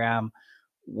program.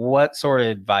 What sort of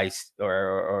advice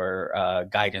or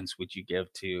guidance would you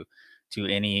give to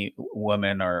any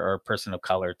woman or person of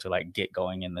color to like get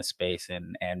going in this space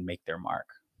and make their mark?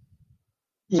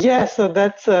 Yeah, so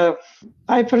that's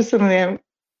I personally am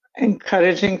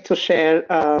encouraging to share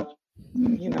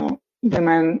them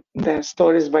and their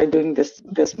stories by doing this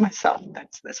myself.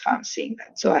 That's how I'm seeing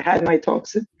that. So I had my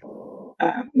talks at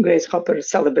Grace Hopper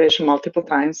Celebration multiple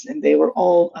times, and they were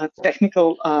all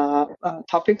technical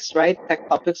topics, right? Tech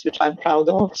topics, which I'm proud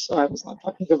of. So I was not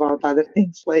talking about other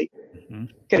things like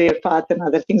career path and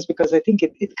other things because I think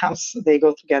they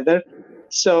go together.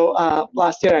 So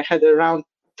last year I had a round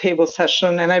table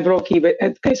session and I broke eBay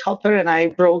at Grace Hopper, and I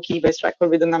broke eBay's record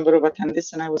with the number of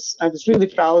attendees, and I was really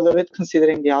proud of it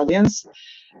considering the audience.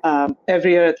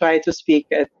 Every year I try to speak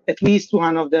at least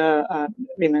one of the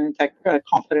Women in Tech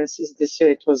conferences. This year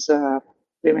it was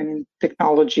Women in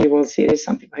Technology World Series,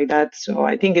 something like that. So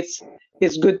I think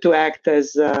it's good to act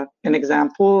as an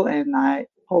example, and I'm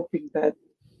hoping that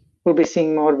we'll be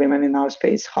seeing more women in our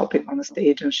space hopping on the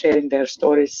stage and sharing their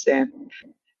stories.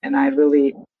 And I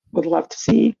really would love to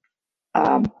see,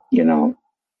 the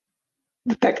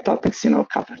tech topics,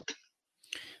 covered.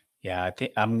 Yeah, I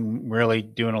think I'm really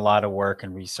doing a lot of work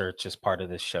and research as part of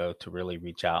this show to really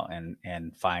reach out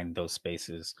and find those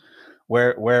spaces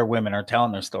where women are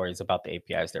telling their stories about the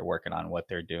APIs they're working on, what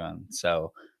they're doing.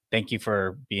 So thank you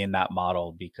for being that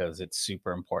model, because it's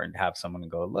super important to have someone to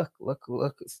go,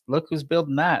 look who's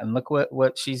building that, and look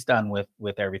what she's done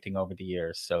with everything over the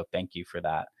years. So thank you for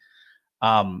that.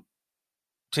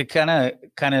 To kind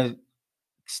of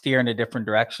steer in a different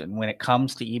direction, when it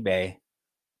comes to eBay,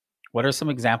 what are some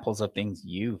examples of things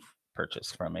you've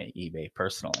purchased from eBay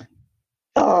personally?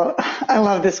 Oh, I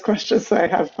love this question. So I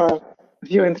have a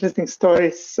few interesting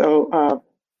stories. So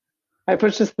I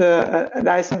purchased a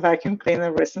Dyson vacuum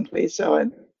cleaner recently.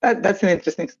 So that's an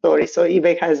interesting story. So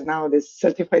eBay has now this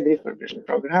certified refurbished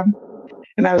program,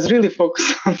 and I was really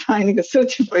focused on finding a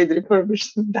certified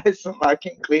refurbished Dyson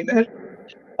vacuum cleaner.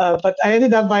 But I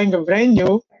ended up buying a brand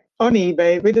new on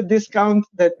eBay with a discount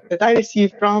that I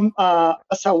received from a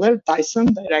seller,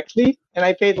 Dyson, directly, and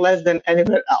I paid less than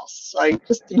anywhere else. So I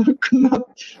just could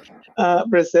not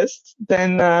resist.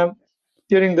 Then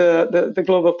during the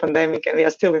global pandemic, and we are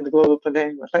still in the global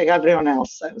pandemic, but like everyone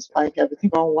else, I was buying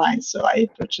everything online. So I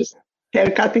purchased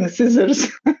hair cutting scissors.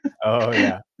 Oh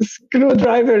yeah.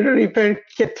 Screwdriver repair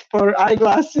kit for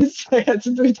eyeglasses. I had to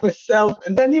do it myself,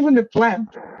 and then even a plant.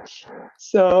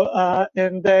 So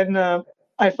and then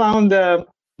I found the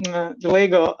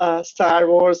Lego Star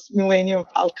Wars Millennium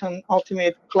Falcon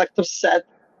Ultimate Collector set.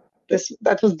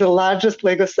 That was the largest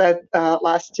Lego set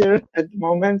last year at the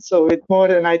moment. So with more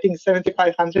than, I think,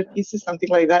 7,500 pieces, something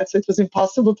like that. So it was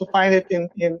impossible to find it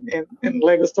in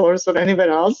Lego stores or anywhere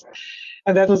else.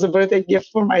 And that was a birthday gift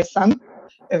for my son.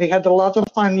 and we had a lot of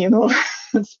fun,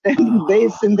 spending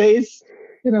days and days,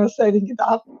 setting it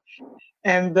up.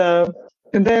 And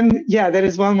then, yeah, there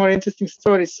is one more interesting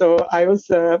story. So I was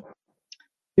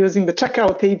using the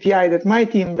checkout API that my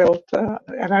team built,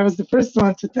 and I was the first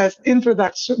one to test in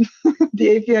production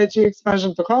the API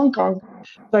expansion to Hong Kong.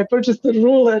 So I purchased a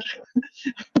ruler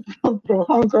from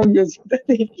Hong Kong using that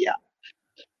API.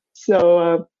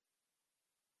 So,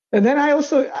 and then I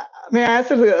also, may I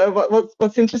ask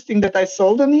what's interesting that I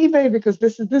sold on eBay, because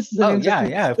this is an interesting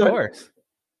yeah, story. of course.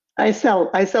 I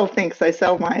sell things. I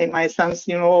sell my son's,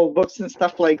 old books and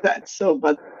stuff like that. So,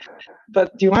 but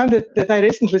the one that I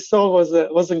recently sold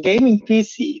was a gaming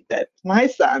PC that my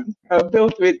son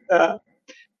built with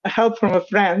help from a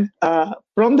friend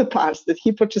from the past that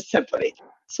he purchased separate.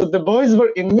 So the boys were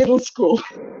in middle school.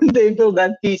 They built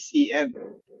that PC, and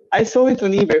I sold it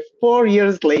on eBay 4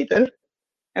 years later,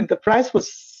 and the price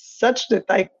was such that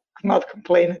I could not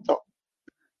complain at all.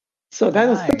 So that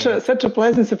was such a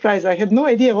pleasant surprise. I had no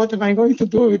idea what am I going to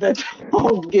do with that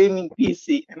old gaming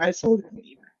PC, and I sold it on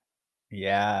eBay.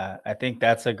 Yeah, I think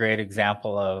that's a great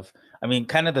example of,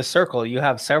 kind of the circle. You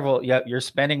have several, you're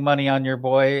spending money on your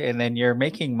boy and then you're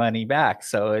making money back.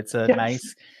 So it's a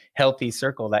nice, healthy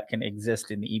circle that can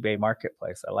exist in the eBay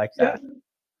marketplace. I like that.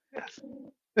 Yes.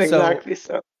 Exactly.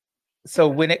 So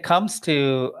when it comes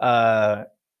to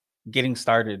getting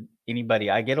started,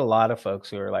 I get a lot of folks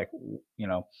who are like,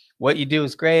 what you do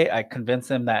is great. I convince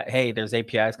them that, hey, there's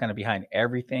APIs kind of behind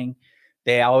everything.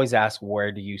 They always ask,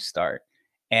 where do you start?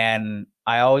 And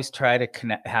I always try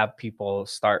to have people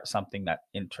start something that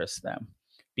interests them,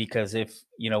 because if,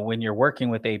 when you're working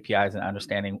with APIs and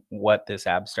understanding what this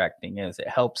abstract thing is, it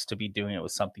helps to be doing it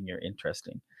with something you're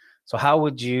interested in. So how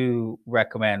would you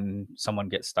recommend someone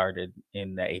get started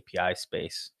in the API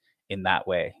space in that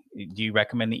way? Do you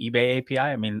recommend the eBay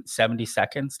API? 70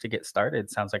 seconds to get started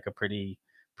sounds like a pretty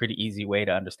easy way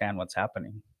to understand what's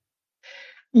happening.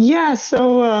 Yeah,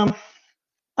 so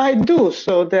I do.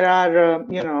 So there are,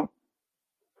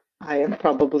 I am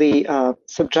probably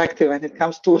subjective when it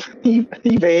comes to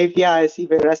eBay APIs,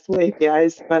 eBay RESTful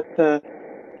APIs, but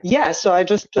yeah. So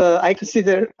I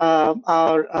consider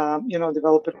our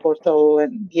developer portal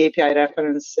and the API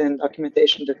reference and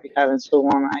documentation that we have and so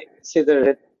on. I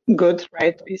consider it good,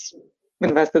 right? We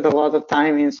invested a lot of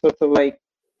time in sort of like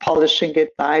polishing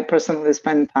it. I personally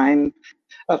spend time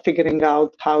figuring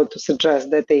out how to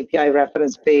suggest that API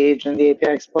reference page and the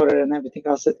API Explorer and everything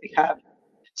else that we have.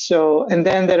 So, and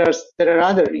then there are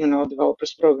other,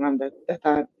 developers program that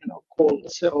are, cool.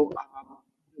 So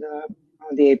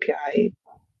the API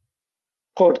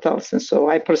portals. And so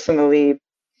I personally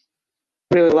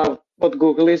really love what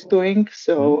Google is doing.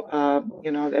 So,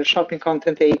 their shopping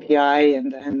content API,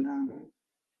 and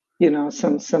then,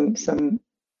 some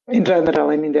in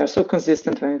general, they are so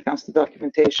consistent when it comes to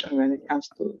documentation, when it comes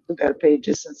to their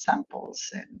pages and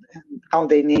samples and how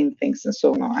they name things and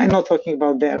so on. I'm not talking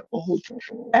about their old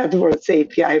AdWords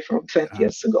API from 20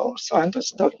 years ago. So I'm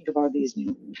just talking about these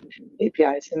new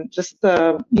APIs. And just,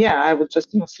 I would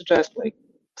just suggest like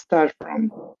start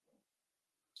from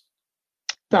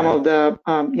some of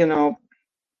the,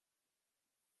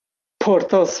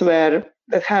 portals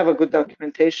that have a good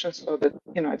documentation, so that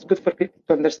it's good for people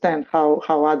to understand how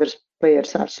other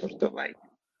players are sort of like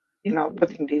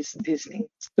putting these things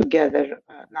together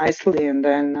nicely, and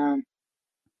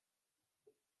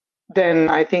then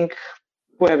I think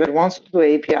whoever wants to do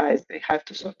APIs, they have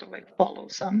to sort of like follow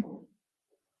some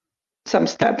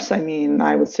steps.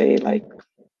 I would say like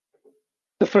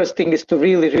the first thing is to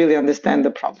really understand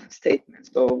the problem statement.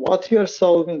 So what you're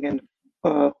solving and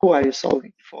who are you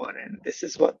solving for? And this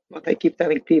is what I keep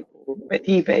telling people at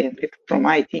eBay and people from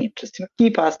my team. Just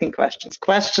keep asking questions.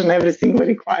 Question every single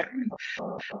requirement.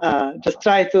 Just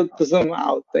try to zoom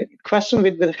out. Question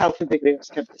with a healthy degree of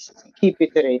skepticism. Keep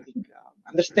iterating.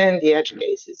 Understand the edge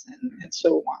cases and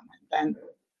so on. And then,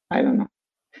 I don't know,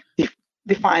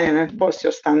 define and enforce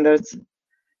your standards.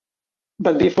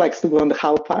 But be flexible on the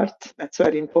how part. That's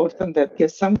very important. That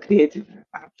gives some creative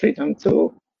freedom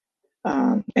to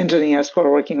engineers who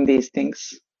are working on these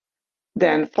things.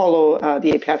 Then follow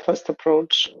the API first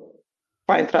approach.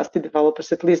 Find trusted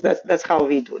developers. At least that's how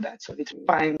we do that. So we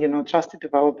find trusted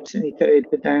developers and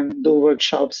iterate with them, do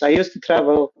workshops. I used to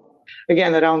travel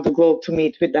again around the globe to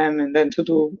meet with them and then to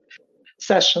do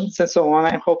sessions and so on.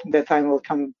 I'm hoping that time will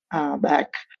come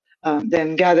back.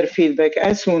 Then gather feedback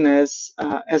as soon as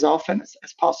often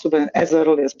as possible and as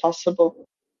early as possible.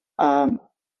 Then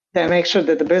make sure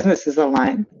that the business is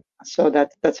aligned. So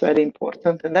that's very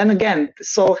important. And then again, the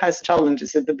soul has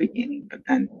challenges at the beginning, but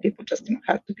then people just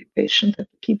have to be patient and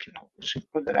keep pushing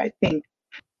for the right thing.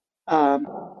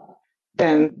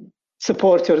 Then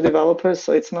support your developers.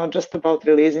 So it's not just about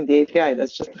releasing the API.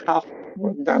 That's just half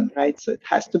work done, right? So it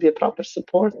has to be a proper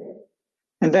support.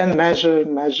 And then measure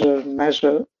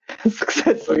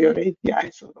success of your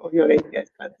APIs or your API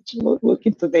strategy. Look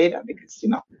into data, because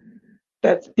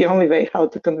that's the only way how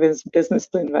to convince business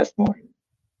to invest more.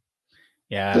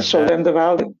 Yeah, to show them the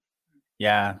value.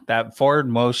 Yeah, that forward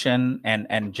motion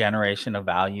and generation of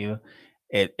value,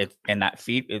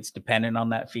 it's dependent on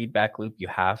that feedback loop. You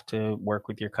have to work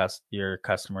with your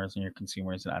customers and your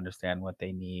consumers and understand what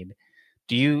they need.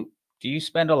 Do you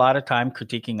spend a lot of time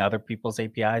critiquing other people's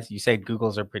APIs? You say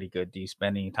Google's are pretty good. Do you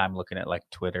spend any time looking at like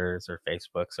Twitter's or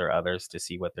Facebook's or others to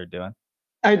see what they're doing?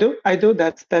 I do.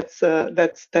 That's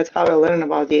how I learn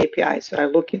about the API. So I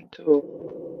look into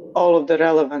all of the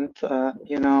relevant,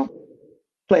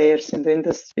 players in the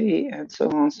industry and so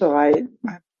on. So I'm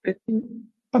pretty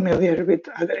familiar with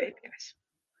other APIs.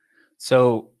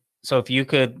 So if you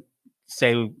could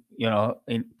say,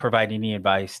 provide any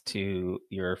advice to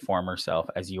your former self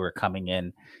as you were coming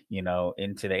in,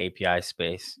 into the API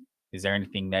space, is there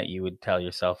anything that you would tell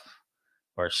yourself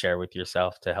or share with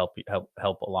yourself to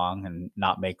help along and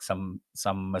not make some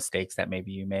mistakes that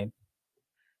maybe you made?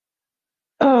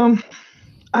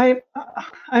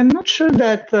 I'm not sure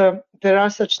that there are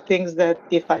such things that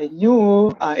if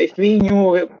we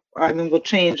knew, would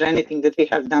change anything that we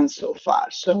have done so far.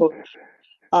 So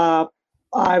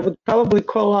I would probably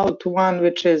call out one,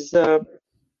 which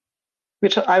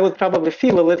I would probably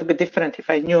feel a little bit different if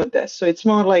I knew this. So it's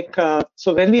more like,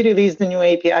 so when we released the new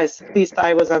APIs, at least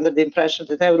I was under the impression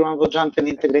that everyone will jump and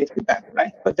integrate with them,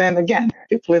 right? But then again,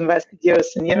 people invested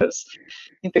years and years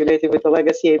integrating with the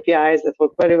legacy APIs that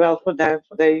work very well for them,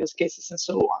 for their use cases and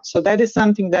so on. So that is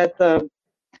something that,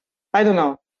 I don't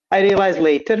know, I realized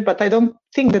later, but I don't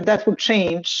think that would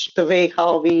change the way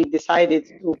how we decided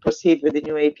to proceed with the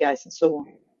new APIs and so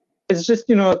on. It's just,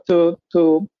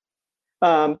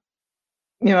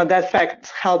 that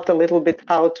fact helped a little bit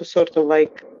how to sort of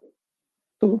like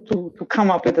to come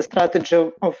up with a strategy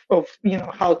of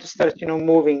how to start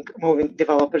moving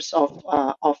developers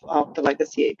off the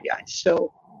legacy APIs.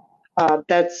 So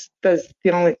that's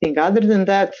the only thing. Other than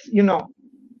that,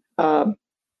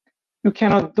 you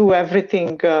cannot do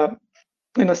everything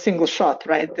in a single shot,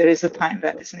 right? There is a time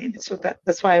that is needed. So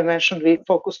that's why I mentioned we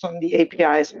focused on the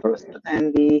APIs first,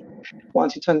 and we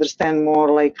wanted to understand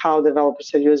more like how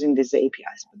developers are using these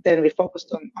APIs. But then we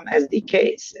focused on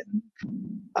SDKs,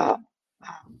 and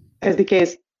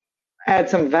SDKs add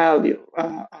some value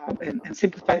and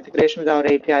simplify integration with our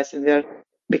APIs. And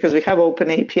because we have open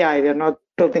API, we're not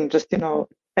building just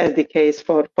SDKs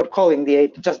for calling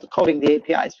just calling the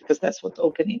APIs, because that's what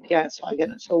open API and so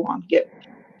again and so on give.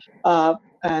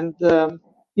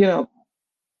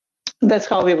 That's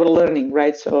how we were learning,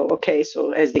 right? So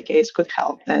SDKs could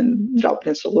help, then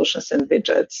drop-in solutions and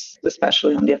widgets,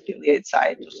 especially on the affiliate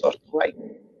side, to sort of like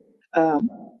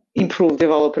improve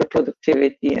developer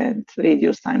productivity and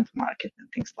reduce time to market and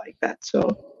things like that. So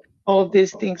all of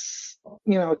these things,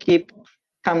 keep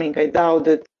coming. I doubt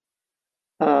that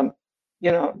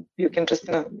you can just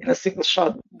in a single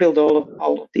shot build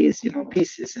all of these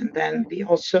pieces. And then we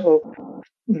also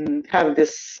have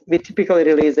this. We typically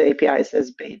release the APIs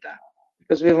as beta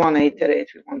because we want to iterate,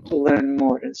 we want to learn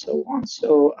more, and so on.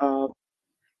 So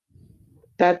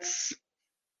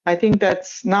I think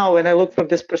that's now when I look from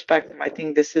this perspective, I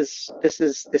think this is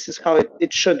how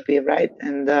it should be, right?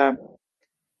 And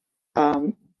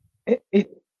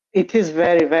it is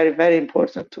very, very, very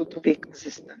important to be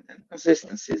consistent, and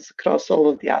consistencies across all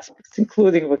of the aspects,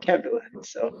 including vocabulary.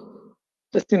 So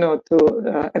just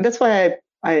and that's why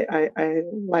I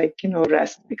like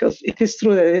REST, because it is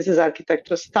true that this is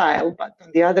architecture style, but on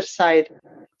the other side,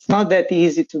 it's not that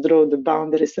easy to draw the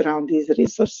boundaries around these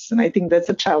resources, and I think that's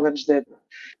a challenge that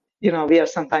we are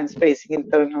sometimes facing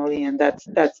internally, and that's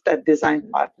that design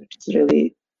part, which is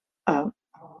really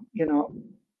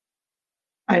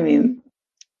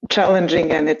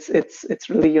challenging, and it's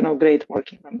really great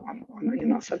working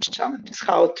on such challenges.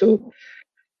 How to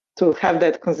have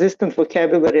that consistent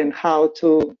vocabulary, and how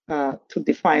to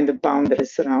define the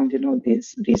boundaries around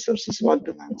these resources, what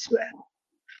belongs where.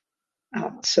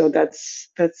 So that's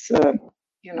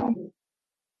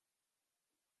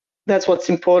what's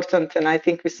important, and I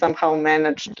think we somehow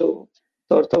managed to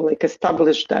sort of like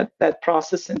establish that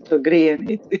process and to agree. And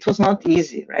it was not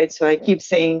easy, right? So I keep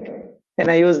saying, and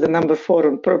I use the number 4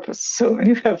 on purpose. So when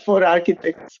you have 4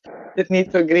 architects that need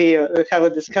to agree or have a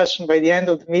discussion, by the end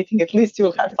of the meeting, at least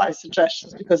you'll have 5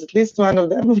 suggestions, because at least one of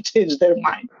them will change their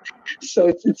mind. So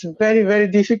it's very, very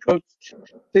difficult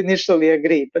to initially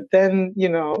agree. But then,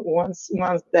 once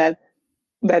that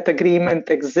that agreement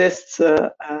exists,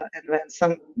 and when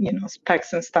some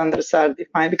specs and standards are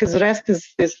defined, because REST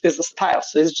is a style,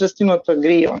 so it's just to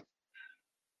agree on.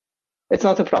 It's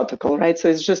not a protocol, right? So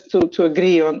it's just to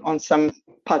agree on some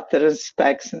patterns,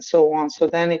 specs, and so on. So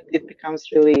then it becomes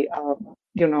really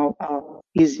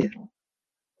easier.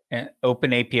 And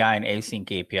Open API and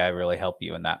Async API really help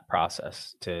you in that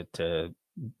process to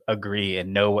agree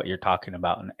and know what you're talking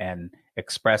about and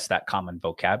express that common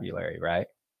vocabulary, right?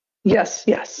 Yes.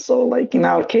 So like in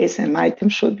our case, an item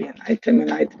should be an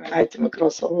item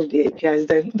across all of the APIs.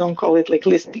 They don't call it like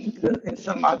listing in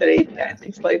some other API and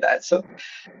things like that. So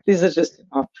these are just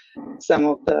some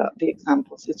of the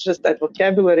examples. It's just that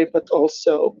vocabulary, but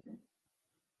also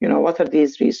what are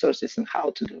these resources and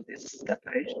how to do this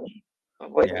separation,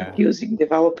 avoid confusing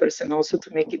developers, and also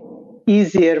to make it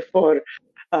easier for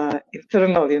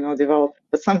internal developers.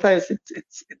 But sometimes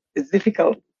it's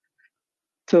difficult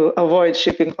to avoid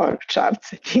shipping org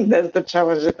charts. I think that's the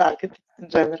challenge that architects in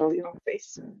general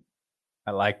face.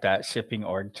 I like that, shipping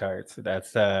org charts.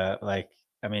 That's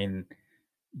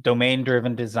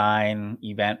domain-driven design,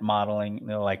 event modeling,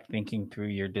 like thinking through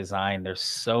your design. There's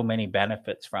so many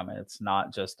benefits from it. It's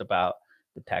not just about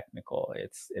the technical.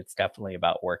 It's definitely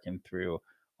about working through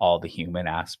all the human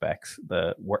aspects,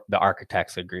 the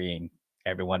architects agreeing,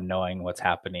 everyone knowing what's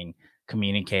happening,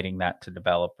 communicating that to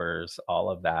developers, all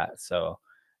of that. So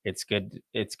it's good.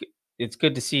 It's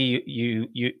good to see you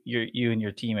and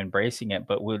your team embracing it.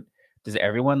 But does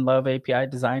everyone love API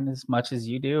design as much as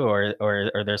you do, or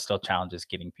are there still challenges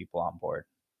getting people on board?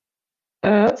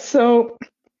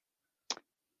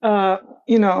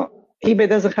 eBay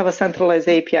doesn't have a centralized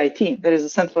API team. There is a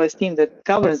centralized team that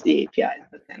governs the APIs,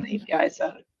 but then APIs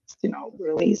are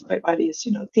released by various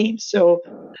teams. So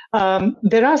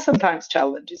there are sometimes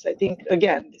challenges. I think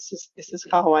again, this is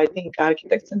how I think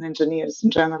architects and engineers in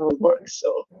general work.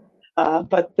 So,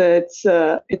 but it's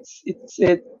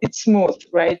smooth,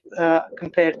 right,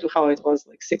 compared to how it was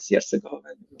like 6 years ago,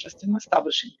 when just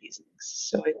establishing these things.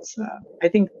 So it's I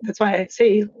think that's why I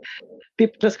say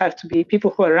people just have to be,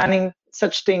 people who are running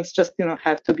such things just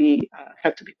have to be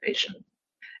patient.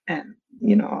 And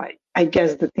I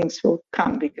guess the things will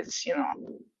come because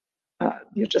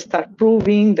you just start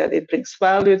proving that it brings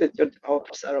value, that your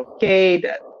developers are okay,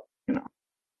 that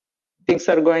things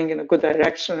are going in a good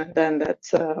direction, and then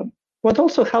that's what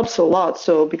also helps a lot.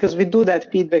 So because we do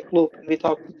that feedback loop and we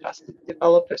talk to trusted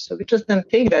developers, so we just then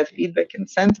take that feedback and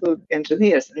send to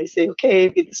engineers, and we say, okay,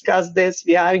 we discussed this,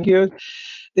 we argued,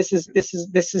 this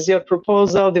is your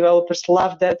proposal. Developers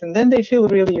love that, and then they feel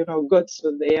really good.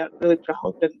 So they are really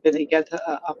proud when they get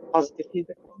a positive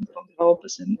feedback from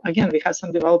developers. And again, we have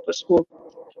some developers who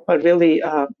are really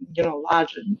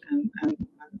large and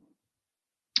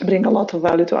bring a lot of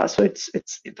value to us. So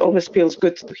it always feels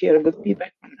good to hear good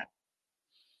feedback from them.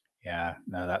 Yeah,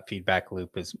 no, that feedback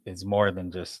loop is more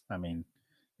than just,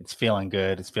 it's feeling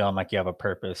good. It's feeling like you have a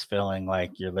purpose, feeling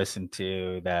like you're listened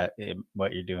to, that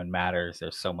what you're doing matters.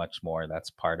 There's so much more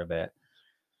that's part of it.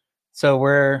 So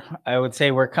I would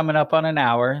say we're coming up on an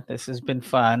hour. This has been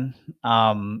fun.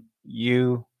 I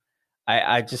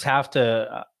just have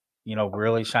to,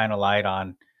 really shine a light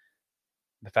on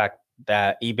the fact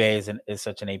that eBay is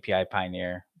such an API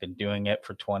pioneer. Been doing it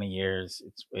for 20 years.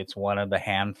 It's one of the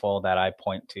handful that I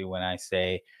point to when I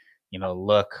say,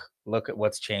 look at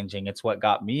what's changing. It's what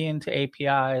got me into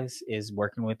APIs, is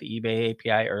working with the eBay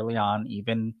API early on,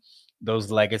 even those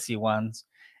legacy ones.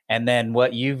 And then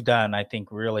what you've done, I think,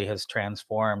 really has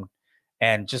transformed,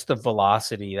 and just the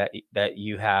velocity that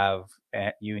you have,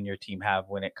 you and your team have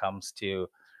when it comes to,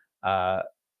 I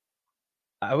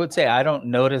would say I don't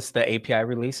notice the API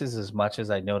releases as much as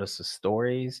I notice the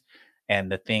stories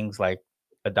and the things like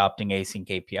adopting async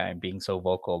API and being so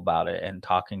vocal about it and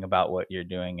talking about what you're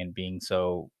doing and being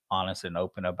so honest and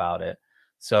open about it.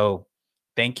 So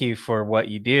thank you for what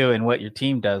you do and what your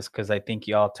team does, because I think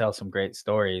you all tell some great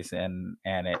stories, and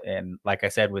like I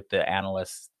said with the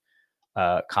analysts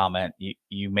comment,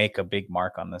 you make a big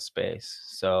mark on this space.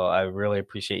 So I really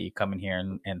appreciate you coming here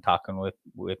and talking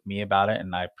with me about it,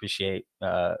 and I appreciate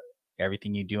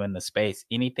everything you do in the space.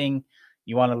 Anything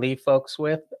you want to leave folks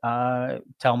with? Tell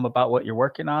them about what you're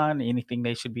working on, anything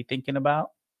they should be thinking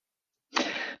about.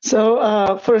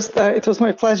 So first, it was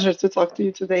my pleasure to talk to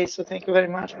you today. So thank you very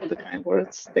much for the kind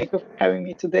words. Thank you for having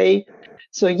me today.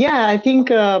 So yeah, I think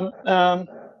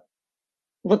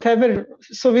whatever,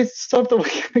 so we sort of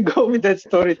go with that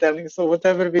storytelling. So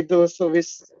whatever we do, so we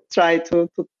try to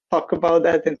talk about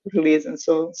that and release. And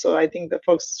so I think the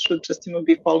folks should just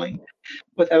be following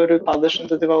whatever we publish on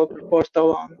the developer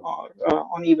portal on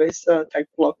eBay's tech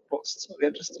blog posts. So we're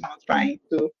just trying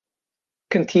to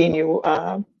continue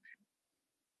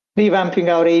revamping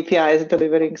our APIs,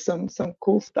 delivering some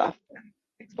cool stuff and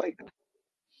things like that.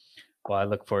 Well, I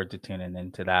look forward to tuning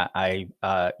into that.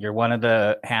 You're one of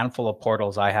the handful of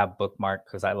portals I have bookmarked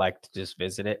because I like to just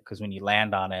visit it. Because when you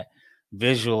land on it,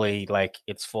 visually, like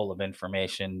it's full of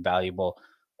information, valuable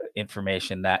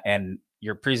information and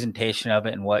your presentation of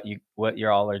it and what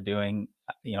you're all are doing.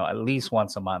 At least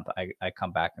once a month, I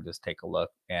come back and just take a look,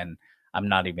 and I'm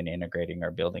not even integrating or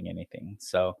building anything.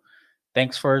 So,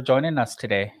 thanks for joining us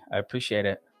today. I appreciate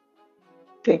it.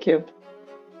 Thank you.